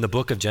 In the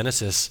book of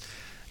Genesis,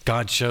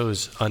 God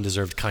shows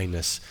undeserved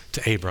kindness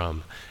to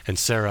Abram and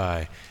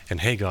Sarai and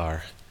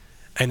Hagar.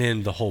 And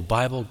in the whole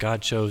Bible,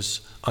 God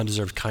shows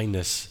undeserved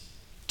kindness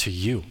to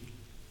you.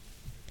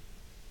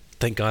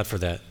 Thank God for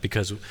that,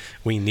 because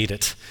we need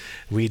it.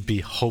 We'd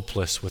be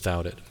hopeless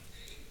without it.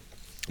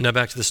 Now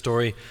back to the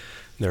story.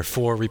 There are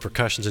 4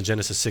 repercussions in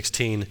Genesis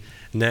 16.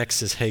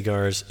 Next is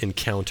Hagar's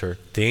encounter.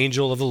 The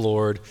angel of the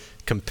Lord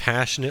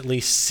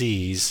compassionately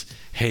sees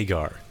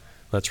Hagar.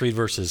 Let's read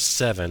verses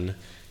 7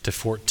 to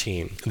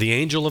 14. The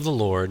angel of the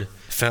Lord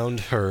found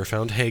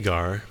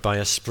Hagar, by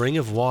a spring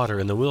of water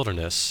in the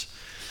wilderness,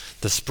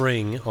 the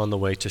spring on the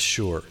way to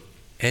Shur.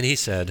 And he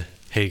said,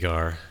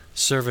 Hagar,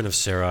 servant of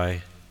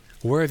Sarai,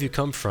 where have you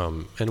come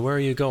from, and where are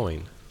you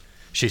going?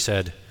 She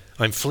said,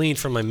 I'm fleeing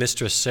from my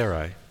mistress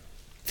Sarai.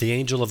 The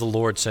angel of the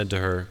Lord said to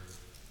her,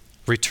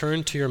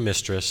 return to your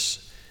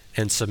mistress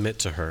and submit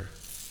to her.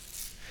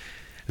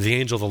 The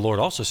angel of the Lord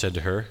also said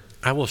to her,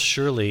 I will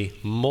surely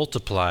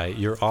multiply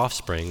your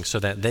offspring so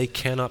that they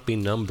cannot be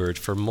numbered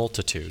for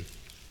multitude.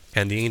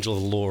 And the angel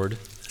of the Lord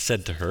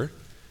said to her,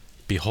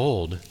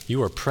 behold,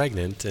 you are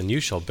pregnant, and you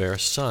shall bear a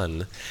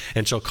son,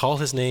 and shall call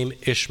his name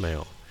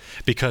Ishmael,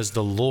 because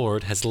the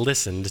Lord has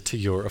listened to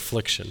your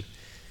affliction.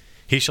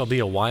 He shall be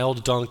a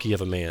wild donkey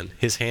of a man,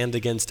 his hand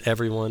against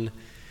everyone,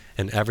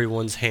 and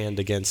everyone's hand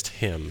against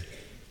him.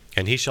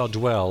 And he shall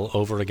dwell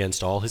over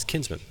against all his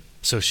kinsmen.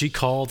 So she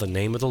called the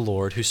name of the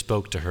Lord who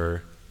spoke to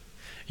her,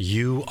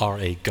 you are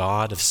a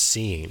God of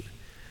seeing.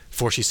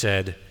 For she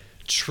said,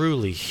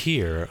 truly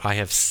here I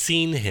have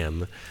seen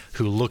him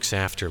who looks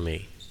after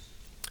me.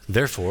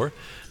 Therefore,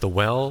 the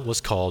well was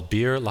called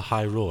Beer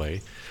Lahai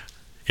Roi.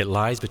 It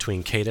lies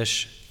between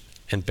Kadesh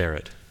and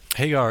Bered.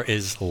 Hagar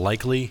is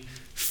likely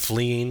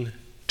fleeing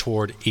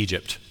toward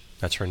Egypt.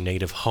 That's her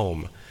native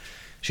home.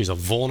 She's a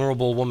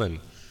vulnerable woman,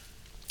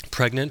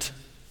 pregnant,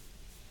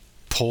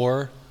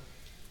 poor,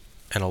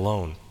 and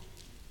alone.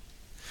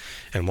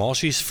 And while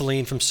she's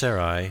fleeing from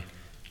Sarai,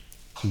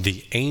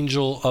 the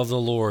angel of the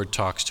Lord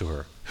talks to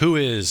her. Who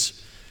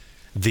is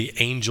the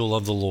angel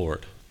of the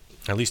Lord?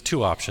 At least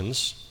 2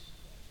 options.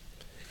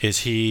 Is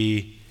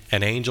he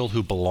an angel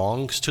who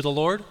belongs to the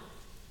Lord?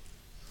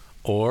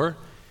 Or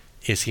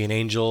is he an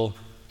angel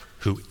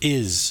who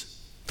is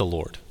the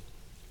Lord?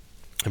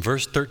 And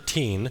verse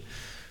 13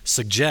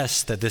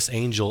 suggests that this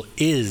angel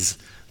is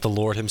the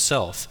Lord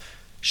himself.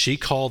 She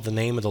called the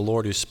name of the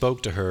Lord who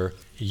spoke to her,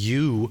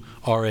 you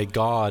are a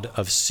God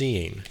of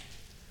seeing.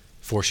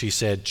 For she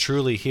said,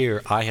 truly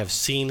here I have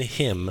seen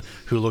him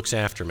who looks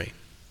after me.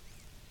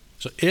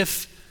 So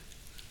if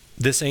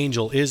this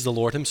angel is the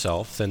Lord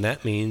himself, then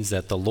that means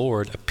that the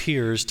Lord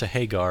appears to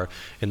Hagar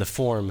in the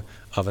form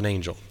of an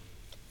angel.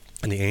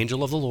 And the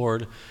angel of the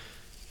Lord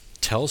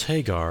tells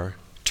Hagar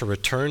to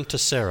return to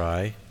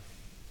Sarai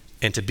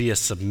and to be a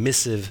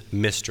submissive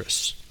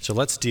mistress. So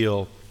let's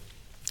deal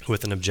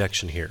with an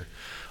objection here.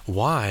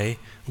 Why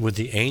would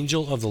the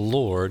angel of the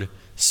Lord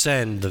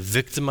send the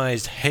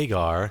victimized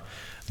Hagar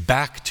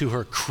back to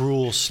her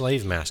cruel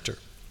slave master?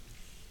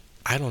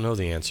 I don't know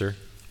the answer,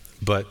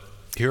 but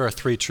here are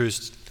 3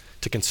 truths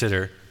to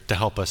consider to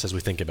help us as we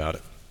think about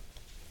it.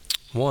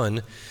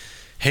 1,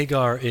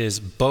 Hagar is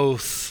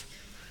both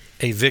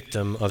a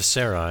victim of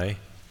Sarai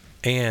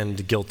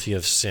and guilty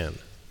of sin.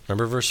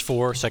 Remember verse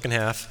 4, second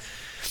half,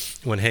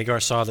 when Hagar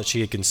saw that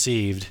she had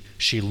conceived,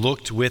 she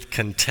looked with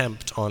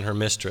contempt on her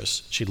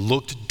mistress. She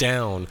looked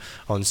down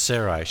on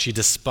Sarai. She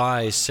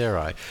despised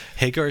Sarai.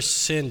 Hagar's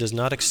sin does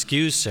not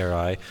excuse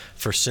Sarai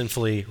for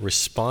sinfully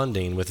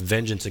responding with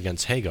vengeance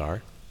against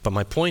Hagar. But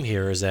my point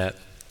here is that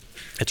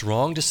it's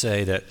wrong to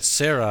say that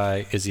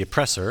Sarai is the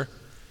oppressor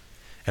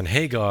and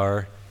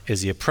Hagar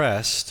is the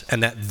oppressed,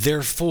 and that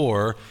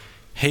therefore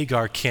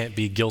Hagar can't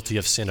be guilty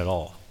of sin at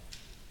all.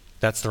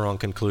 That's the wrong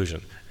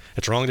conclusion.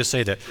 It's wrong to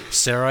say that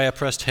Sarai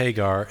oppressed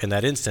Hagar in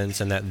that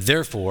instance and that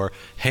therefore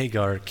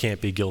Hagar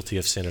can't be guilty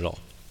of sin at all.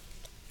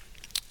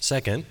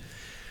 Second,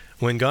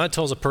 when God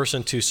tells a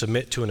person to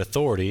submit to an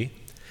authority,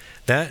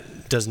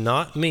 that does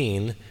not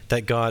mean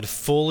that God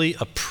fully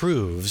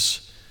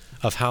approves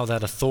of how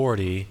that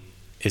authority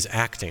is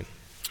acting.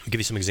 I'll give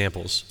you some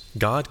examples.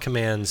 God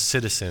commands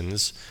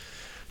citizens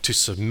to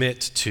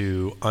submit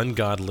to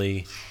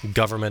ungodly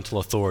governmental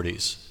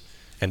authorities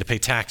and to pay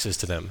taxes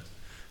to them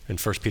in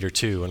 1 Peter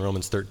 2 and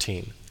Romans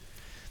 13.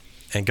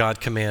 And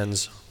God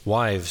commands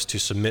wives to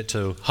submit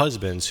to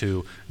husbands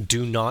who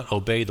do not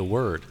obey the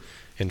word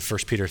in 1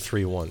 Peter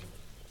 3:1.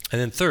 And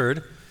then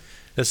third,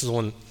 this is the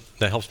one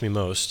that helps me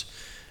most,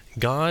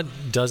 God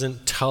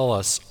doesn't tell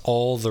us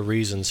all the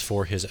reasons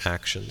for his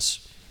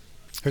actions.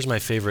 Here's my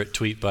favorite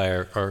tweet by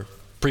our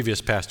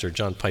previous pastor,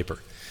 John Piper.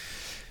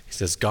 He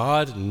says,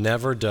 God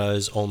never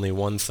does only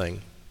one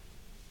thing.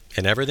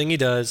 And everything he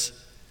does,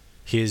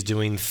 he is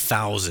doing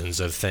thousands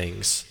of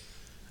things.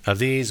 Of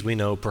these, we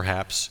know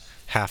perhaps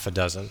half a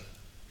dozen.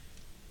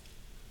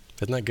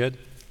 Isn't that good?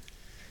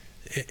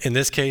 In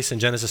this case, in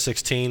Genesis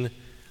 16,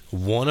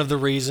 one of the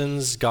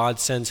reasons God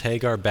sends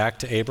Hagar back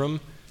to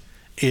Abram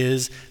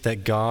is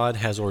that God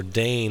has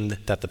ordained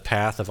that the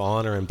path of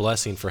honor and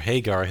blessing for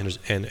Hagar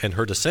and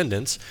her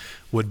descendants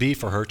would be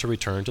for her to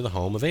return to the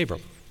home of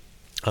Abram.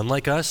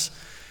 Unlike us,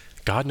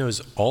 God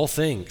knows all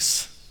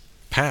things,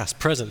 past,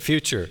 present,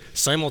 future,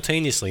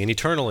 simultaneously and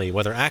eternally,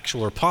 whether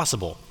actual or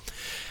possible.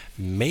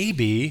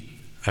 Maybe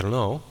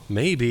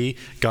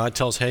God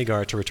tells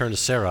Hagar to return to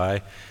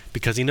Sarai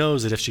because he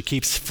knows that if she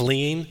keeps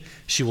fleeing,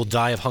 she will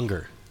die of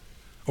hunger,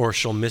 or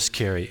she'll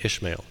miscarry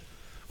Ishmael,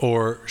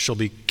 or she'll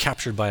be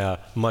captured by a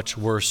much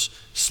worse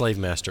slave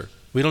master.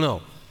 We don't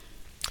know.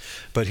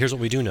 But here's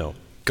what we do know.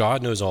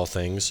 God knows all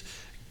things.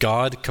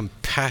 God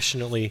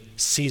compassionately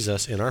sees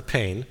us in our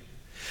pain.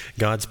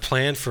 God's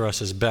plan for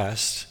us is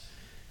best,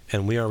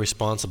 and we are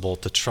responsible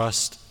to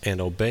trust and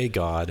obey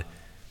God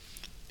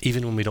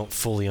even when we don't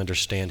fully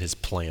understand his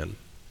plan.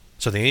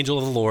 So the angel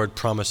of the Lord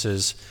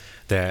promises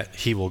that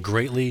he will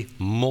greatly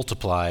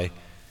multiply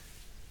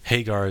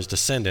Hagar's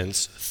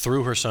descendants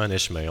through her son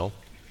Ishmael.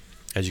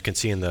 As you can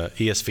see in the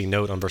ESV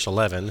note on verse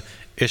 11,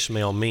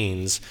 Ishmael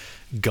means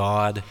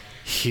God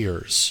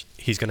hears.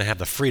 He's going to have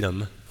the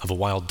freedom of a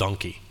wild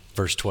donkey,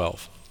 verse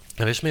 12.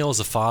 Now Ishmael is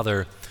the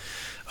father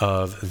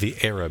of the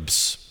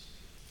Arabs.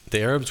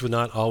 The Arabs would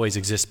not always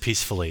exist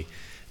peacefully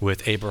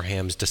with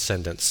Abraham's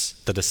descendants.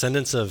 The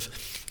descendants of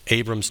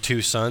Abram's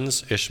two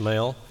sons,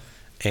 Ishmael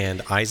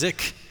and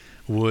Isaac,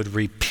 would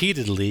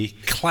repeatedly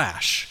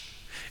clash.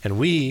 And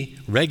we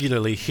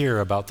regularly hear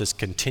about this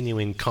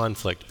continuing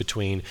conflict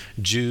between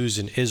Jews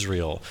in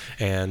Israel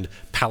and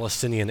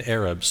Palestinian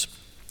Arabs.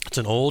 It's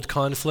an old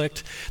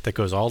conflict that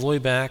goes all the way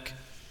back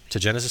to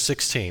Genesis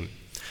 16,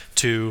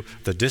 to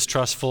the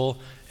distrustful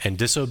and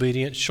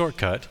disobedient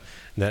shortcut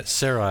that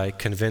Sarai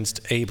convinced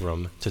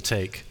Abram to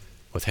take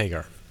with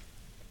Hagar.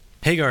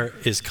 Hagar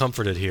is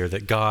comforted here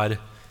that God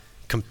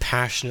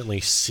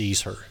compassionately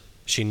sees her.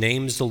 She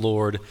names the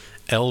Lord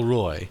El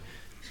Roi.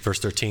 Verse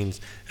 13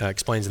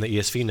 explains in the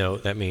ESV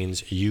note, that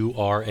means, you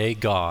are a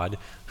God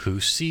who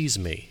sees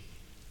me.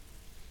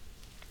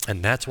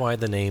 And that's why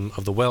the name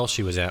of the well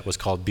she was at was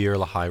called Bir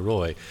Lahai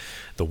Roi,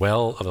 the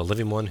well of the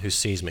living one who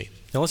sees me.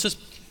 Now let's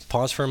just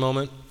pause for a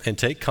moment and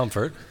take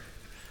comfort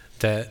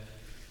that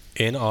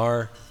in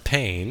our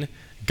pain,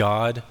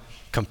 God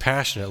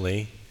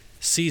compassionately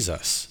sees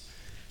us.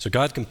 So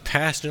God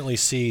compassionately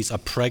sees a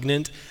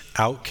pregnant,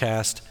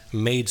 outcast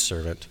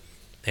maidservant,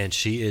 and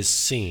she is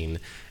seen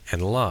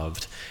and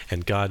loved,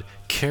 and God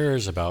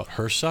cares about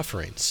her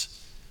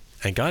sufferings.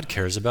 And God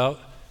cares about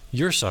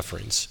your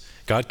sufferings.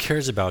 God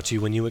cares about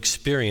you when you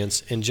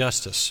experience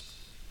injustice.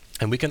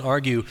 And we can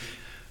argue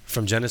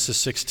from Genesis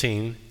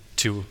 16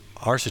 to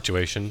our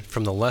situation,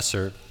 from the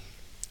lesser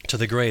to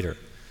the greater.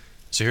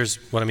 So here's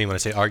what I mean when I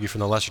say argue from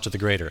the lesser to the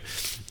greater.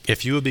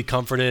 If you would be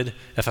comforted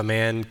if a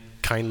man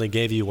kindly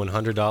gave you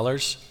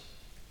 $100,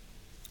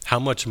 how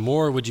much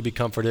more would you be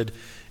comforted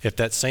if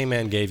that same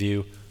man gave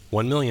you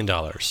 $1 million?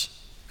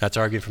 That's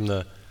arguing from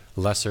the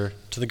lesser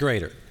to the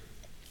greater.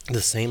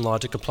 The same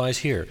logic applies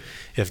here.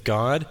 If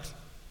God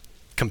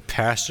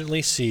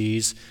compassionately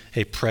sees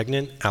a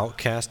pregnant,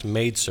 outcast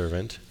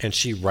maidservant, and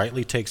she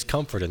rightly takes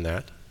comfort in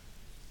that,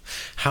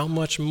 how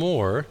much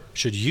more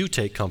should you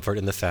take comfort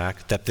in the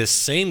fact that this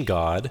same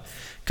God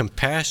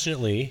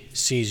compassionately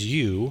sees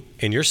you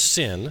in your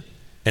sin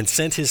and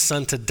sent his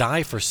son to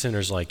die for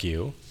sinners like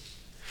you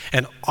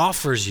and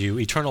offers you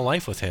eternal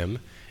life with him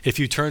if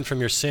you turn from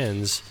your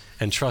sins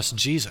and trust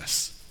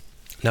Jesus?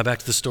 Now back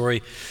to the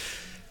story.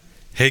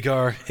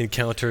 Hagar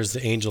encounters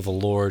the angel of the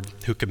Lord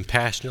who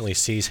compassionately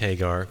sees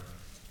Hagar.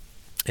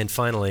 And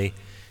finally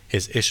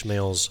is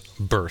Ishmael's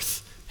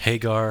birth.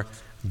 Hagar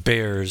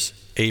bears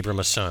Abram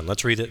a son.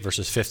 Let's read it,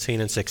 verses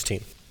 15 and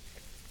 16.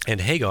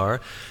 And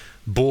Hagar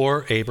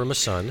bore Abram a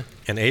son,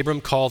 and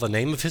Abram called the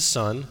name of his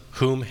son,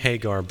 whom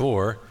Hagar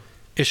bore,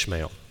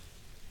 Ishmael.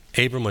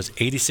 Abram was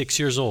 86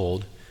 years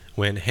old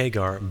when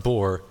Hagar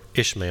bore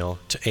Ishmael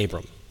to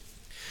Abram.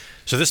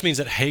 So this means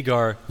that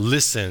Hagar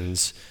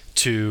listens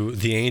to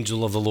the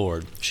angel of the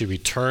Lord. She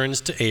returns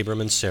to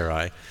Abram and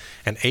Sarai,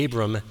 and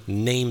Abram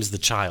names the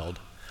child.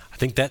 I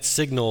think that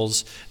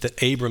signals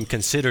that Abram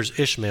considers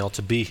Ishmael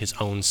to be his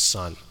own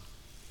son.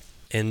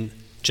 In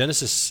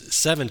Genesis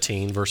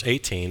 17, verse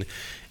 18,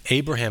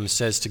 Abraham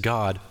says to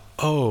God,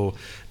 "Oh,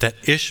 that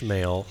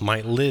Ishmael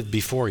might live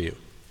before you."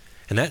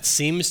 And that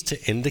seems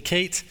to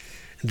indicate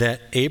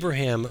that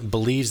Abraham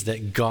believes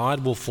that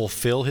God will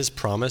fulfill his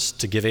promise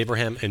to give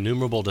Abraham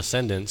innumerable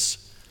descendants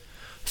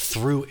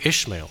through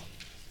Ishmael.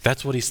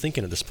 That's what he's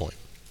thinking at this point.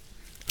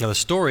 Now, the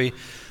story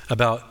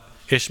about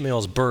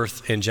Ishmael's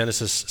birth in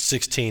Genesis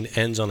 16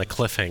 ends on a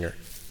cliffhanger.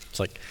 It's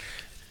like,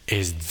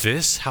 is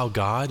this how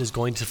God is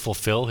going to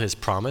fulfill his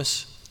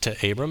promise to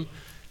Abram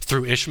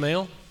through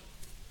Ishmael?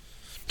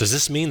 Does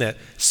this mean that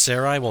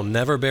Sarai will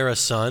never bear a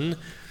son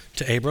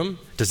to Abram?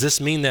 Does this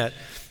mean that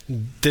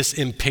this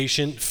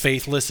impatient,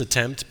 faithless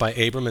attempt by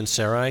Abram and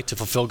Sarai to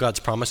fulfill God's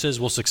promises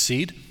will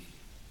succeed?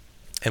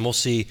 And we'll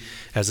see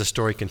as the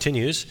story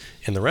continues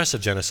in the rest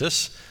of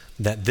Genesis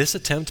that this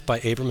attempt by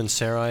Abram and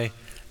Sarai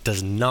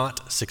does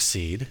not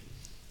succeed,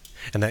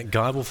 and that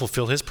God will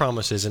fulfill his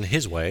promises in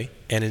his way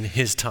and in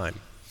his time.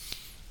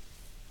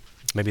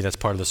 Maybe that's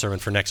part of the sermon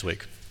for next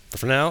week. But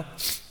for now,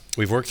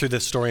 we've worked through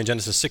this story in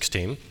Genesis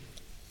 16,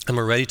 and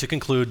we're ready to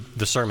conclude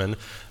the sermon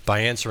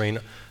by answering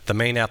the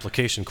main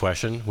application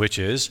question, which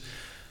is,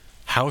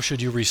 how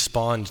should you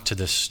respond to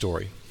this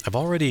story? I've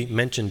already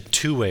mentioned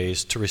 2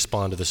 ways to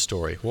respond to this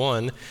story.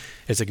 One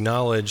is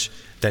acknowledge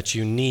that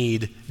you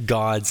need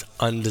God's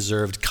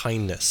undeserved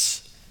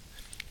kindness.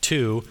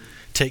 2,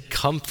 take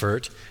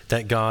comfort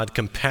that God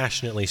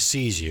compassionately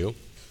sees you.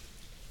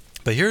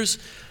 But here's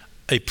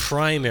a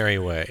primary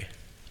way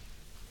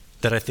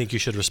that I think you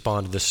should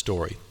respond to this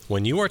story.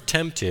 When you are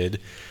tempted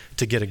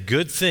to get a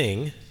good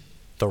thing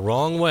the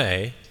wrong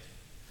way,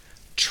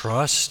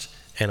 trust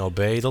and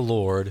obey the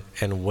Lord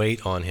and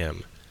wait on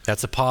him.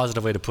 That's a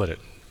positive way to put it.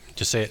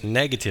 To say it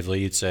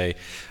negatively, you'd say,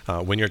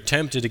 when you're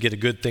tempted to get a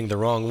good thing the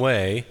wrong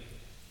way,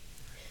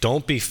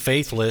 don't be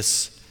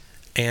faithless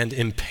and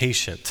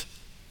impatient.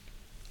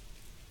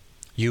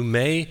 You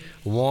may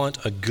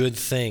want a good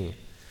thing,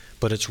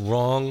 but it's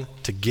wrong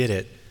to get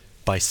it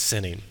by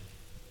sinning.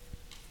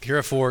 Here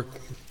are 4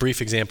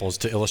 brief examples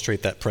to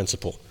illustrate that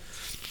principle.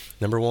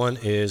 Number 1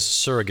 is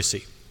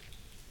surrogacy.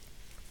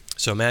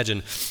 So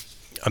imagine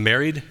a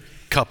married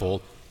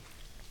couple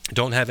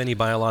don't have any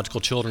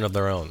biological children of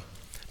their own.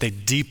 They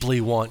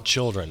deeply want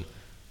children.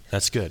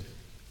 That's good.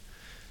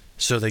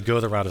 So they go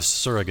the route of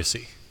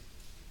surrogacy.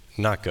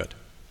 Not good.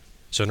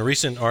 So in a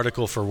recent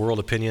article for World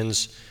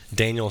Opinions,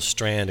 Daniel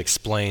Strand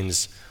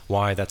explains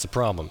why that's a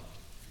problem.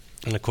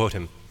 I'm going to quote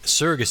him.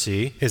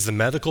 Surrogacy is the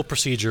medical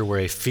procedure where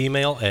a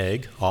female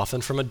egg, often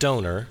from a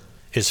donor,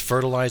 is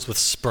fertilized with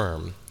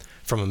sperm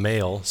from a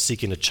male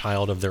seeking a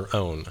child of their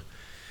own.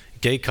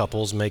 Gay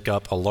couples make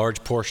up a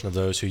large portion of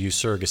those who use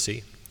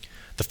surrogacy.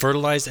 The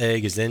fertilized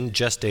egg is then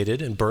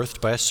gestated and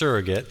birthed by a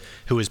surrogate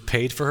who is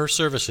paid for her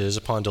services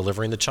upon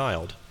delivering the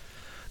child.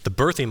 The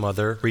birthing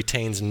mother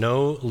retains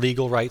no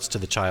legal rights to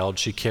the child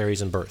she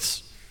carries and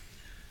births.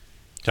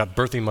 That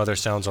birthing mother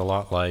sounds a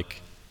lot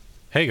like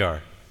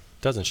Hagar,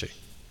 doesn't she?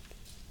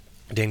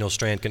 Daniel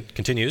Strand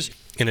continues,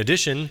 in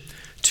addition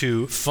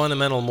to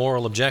fundamental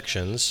moral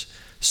objections,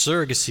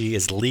 surrogacy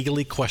is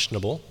legally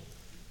questionable,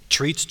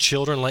 treats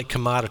children like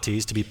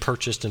commodities to be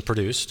purchased and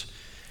produced,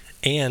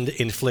 and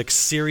inflicts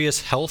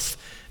serious health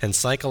and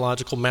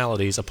psychological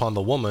maladies upon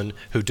the woman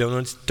who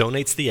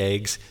donates the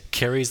eggs,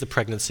 carries the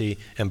pregnancy,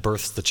 and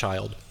births the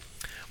child.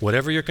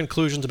 Whatever your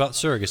conclusions about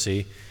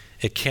surrogacy,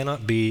 it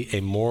cannot be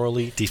a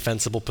morally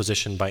defensible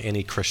position by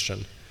any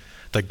Christian.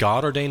 The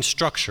God-ordained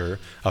structure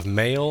of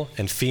male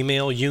and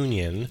female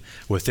union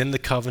within the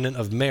covenant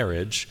of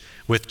marriage,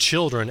 with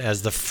children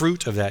as the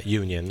fruit of that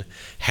union,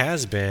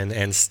 has been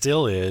and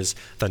still is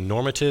the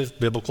normative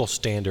biblical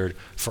standard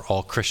for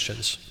all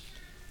Christians.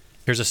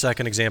 Here's a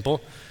second example,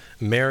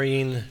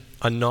 marrying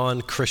a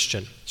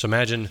non-Christian. So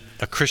imagine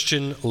a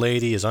Christian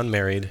lady is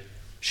unmarried.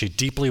 She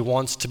deeply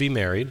wants to be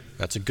married.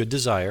 That's a good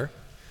desire.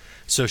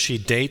 So she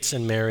dates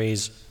and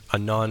marries a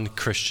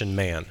non-Christian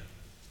man.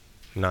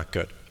 Not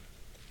good.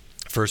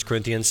 1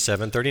 Corinthians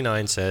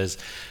 7:39 says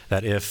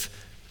that if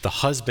the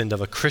husband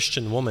of a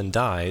Christian woman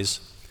dies,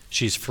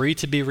 she's free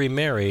to be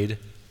remarried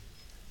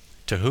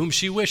to whom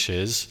she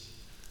wishes,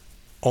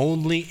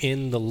 only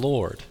in the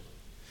Lord.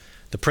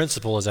 The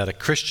principle is that a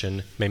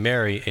Christian may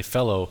marry a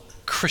fellow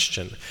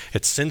Christian.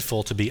 It's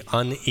sinful to be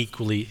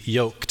unequally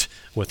yoked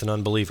with an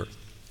unbeliever.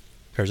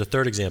 Here's a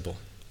third example,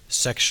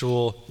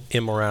 sexual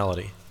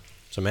immorality.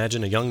 So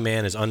imagine a young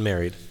man is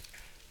unmarried.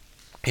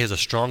 He has a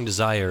strong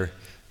desire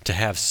to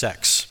have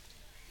sex.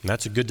 And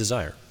that's a good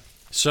desire.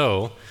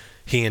 So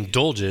he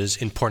indulges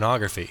in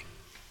pornography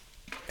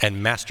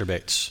and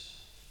masturbates.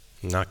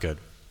 Not good.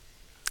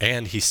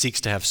 And he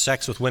seeks to have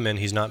sex with women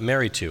he's not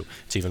married to.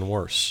 It's even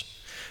worse.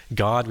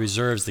 God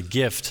reserves the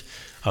gift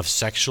of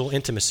sexual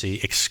intimacy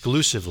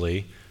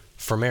exclusively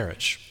for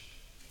marriage.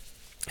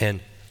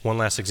 And one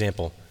last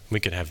example. We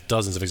could have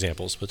dozens of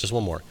examples, but just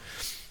one more.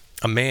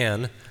 A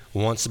man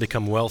wants to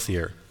become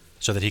wealthier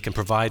so that he can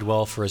provide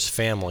well for his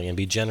family and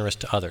be generous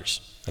to others.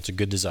 That's a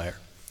good desire.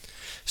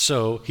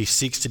 So he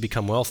seeks to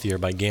become wealthier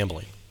by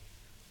gambling.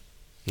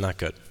 Not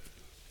good.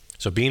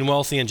 So being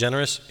wealthy and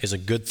generous is a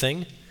good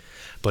thing,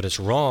 but it's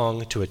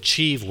wrong to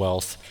achieve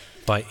wealth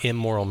by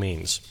immoral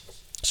means.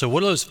 So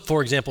what do those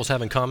 4 examples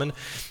have in common?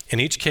 In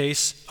each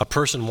case, a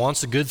person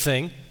wants a good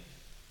thing,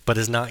 but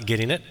is not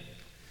getting it.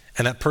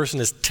 And that person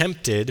is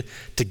tempted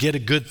to get a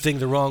good thing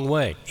the wrong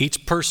way.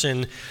 Each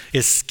person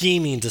is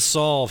scheming to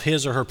solve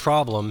his or her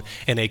problem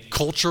in a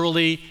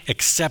culturally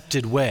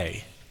accepted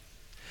way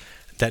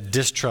that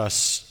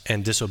distrusts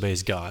and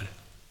disobeys God.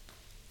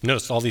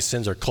 Notice all these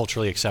sins are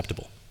culturally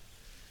acceptable.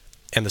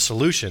 And the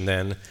solution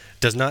then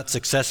does not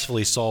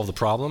successfully solve the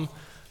problem,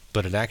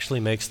 but it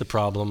actually makes the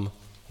problem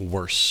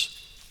worse.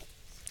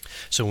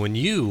 So when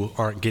you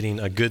aren't getting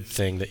a good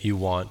thing that you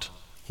want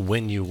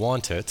when you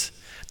want it,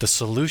 the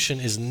solution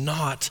is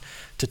not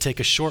to take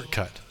a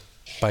shortcut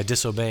by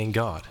disobeying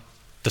God.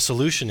 The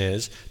solution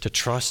is to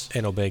trust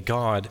and obey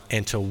God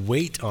and to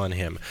wait on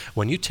him.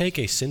 When you take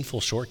a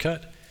sinful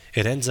shortcut,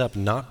 it ends up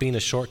not being a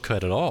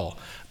shortcut at all,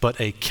 but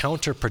a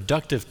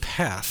counterproductive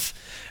path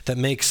that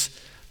makes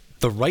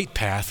the right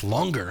path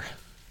longer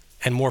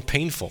and more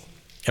painful.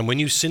 And when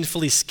you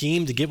sinfully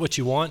scheme to get what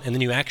you want and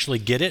then you actually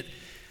get it,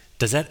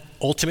 does that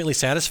ultimately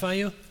satisfy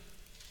you?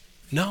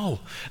 No.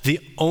 The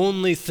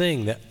only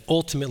thing that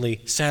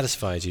ultimately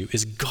satisfies you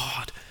is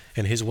God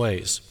and his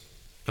ways.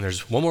 And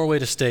there's one more way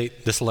to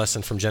state this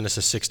lesson from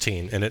Genesis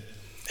 16, and it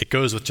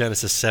goes with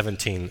Genesis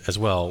 17 as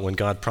well, when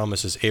God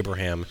promises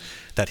Abraham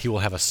that he will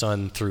have a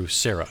son through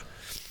Sarah,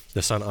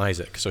 the son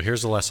Isaac. So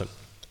here's the lesson.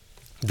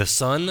 The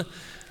son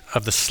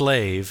of the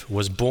slave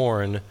was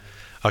born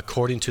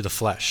according to the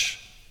flesh,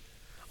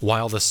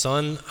 while the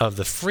son of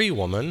the free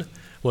woman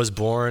was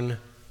born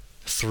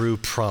through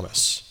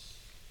promise.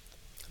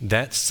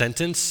 That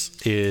sentence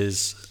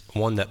is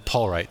one that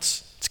Paul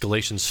writes. It's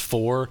Galatians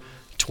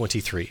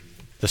 4:23.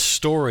 The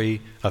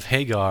story of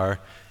Hagar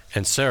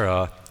and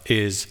Sarah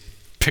is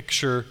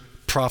picture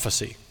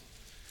prophecy.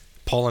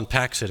 Paul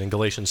unpacks it in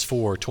Galatians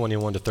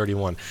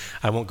 4:21-31.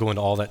 I won't go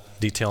into all that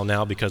detail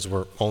now because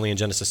we're only in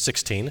Genesis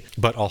 16,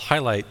 but I'll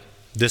highlight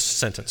this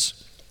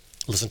sentence.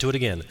 Listen to it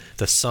again.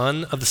 The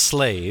son of the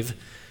slave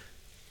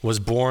was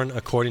born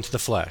according to the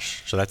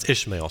flesh. So that's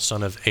Ishmael,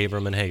 son of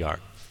Abram and Hagar.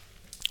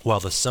 While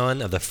the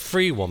son of the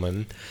free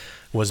woman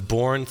was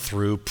born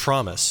through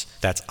promise.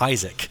 That's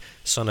Isaac,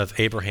 son of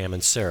Abraham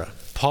and Sarah.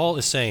 Paul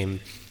is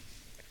saying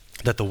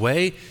that the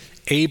way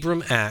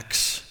Abram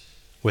acts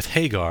with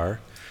Hagar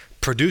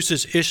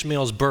produces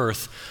Ishmael's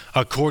birth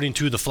according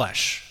to the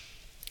flesh.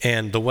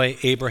 And the way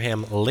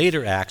Abraham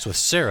later acts with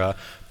Sarah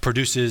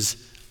produces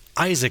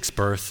Isaac's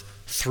birth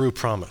through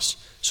promise.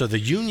 So the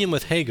union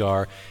with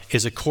Hagar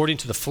is according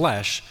to the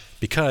flesh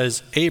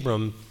because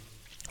Abram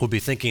will be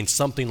thinking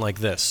something like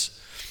this.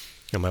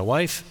 Now, my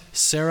wife,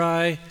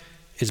 Sarai,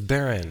 is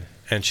barren,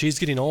 and she's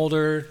getting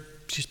older.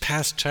 She's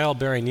past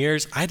childbearing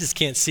years. I just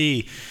can't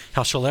see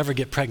how she'll ever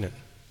get pregnant.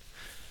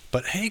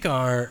 But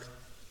Hagar,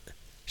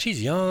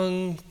 she's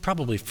young,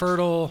 probably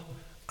fertile.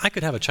 I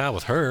could have a child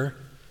with her.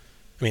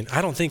 I mean,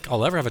 I don't think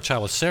I'll ever have a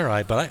child with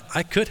Sarai, but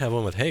I could have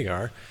one with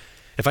Hagar.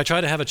 If I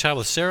try to have a child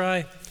with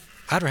Sarai,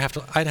 I'd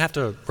have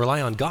to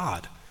rely on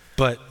God.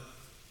 But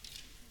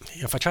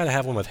if I try to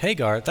have one with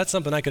Hagar, that's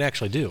something I could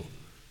actually do.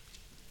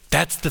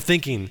 That's the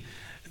thinking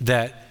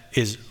that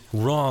is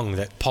wrong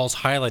that Paul's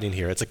highlighting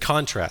here. It's a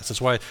contrast.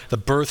 That's why the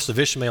births of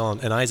Ishmael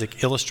and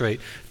Isaac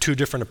illustrate two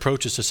different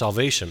approaches to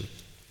salvation.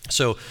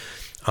 So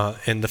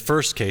in the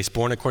first case,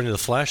 born according to the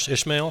flesh,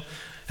 Ishmael,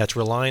 that's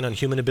relying on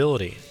human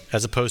ability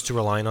as opposed to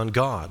relying on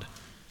God.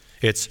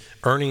 It's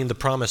earning the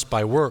promise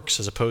by works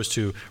as opposed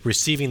to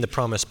receiving the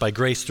promise by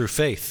grace through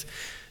faith.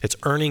 It's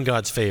earning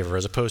God's favor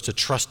as opposed to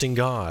trusting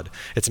God.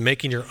 It's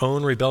making your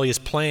own rebellious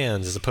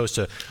plans as opposed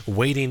to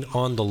waiting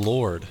on the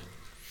Lord.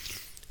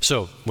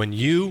 So when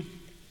you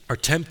are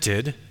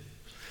tempted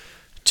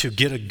to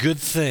get a good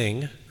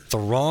thing the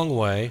wrong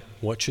way,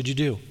 what should you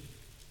do?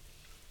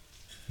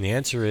 And the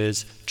answer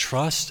is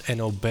trust and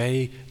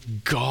obey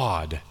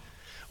God.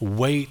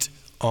 Wait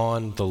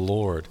on the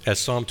Lord.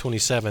 As Psalm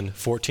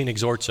 27:14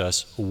 exhorts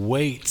us,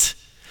 wait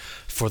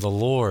for the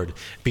Lord.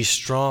 Be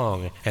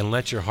strong and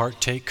let your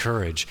heart take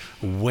courage.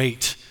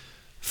 Wait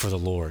for the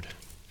Lord.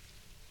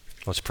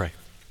 Let's pray.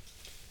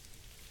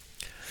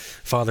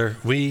 Father,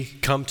 we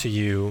come to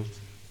you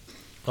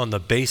on the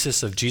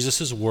basis of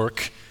Jesus'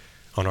 work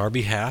on our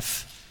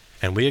behalf,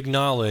 and we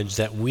acknowledge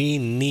that we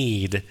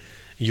need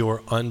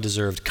your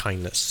undeserved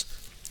kindness.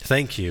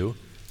 Thank you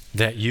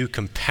that you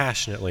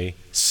compassionately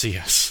see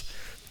us.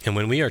 And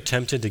when we are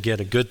tempted to get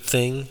a good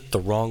thing the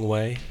wrong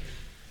way,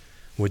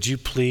 would you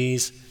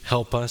please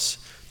help us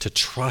to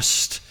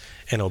trust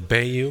and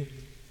obey you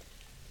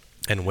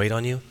and wait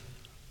on you?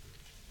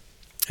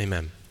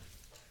 Amen.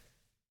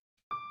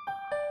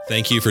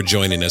 Thank you for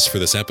joining us for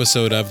this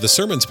episode of the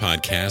Sermons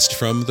Podcast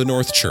from the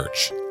North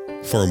Church.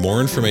 For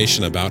more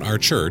information about our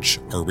church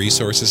or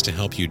resources to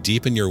help you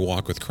deepen your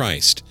walk with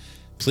Christ,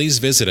 please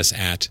visit us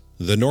at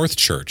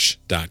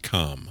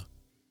thenorthchurch.com.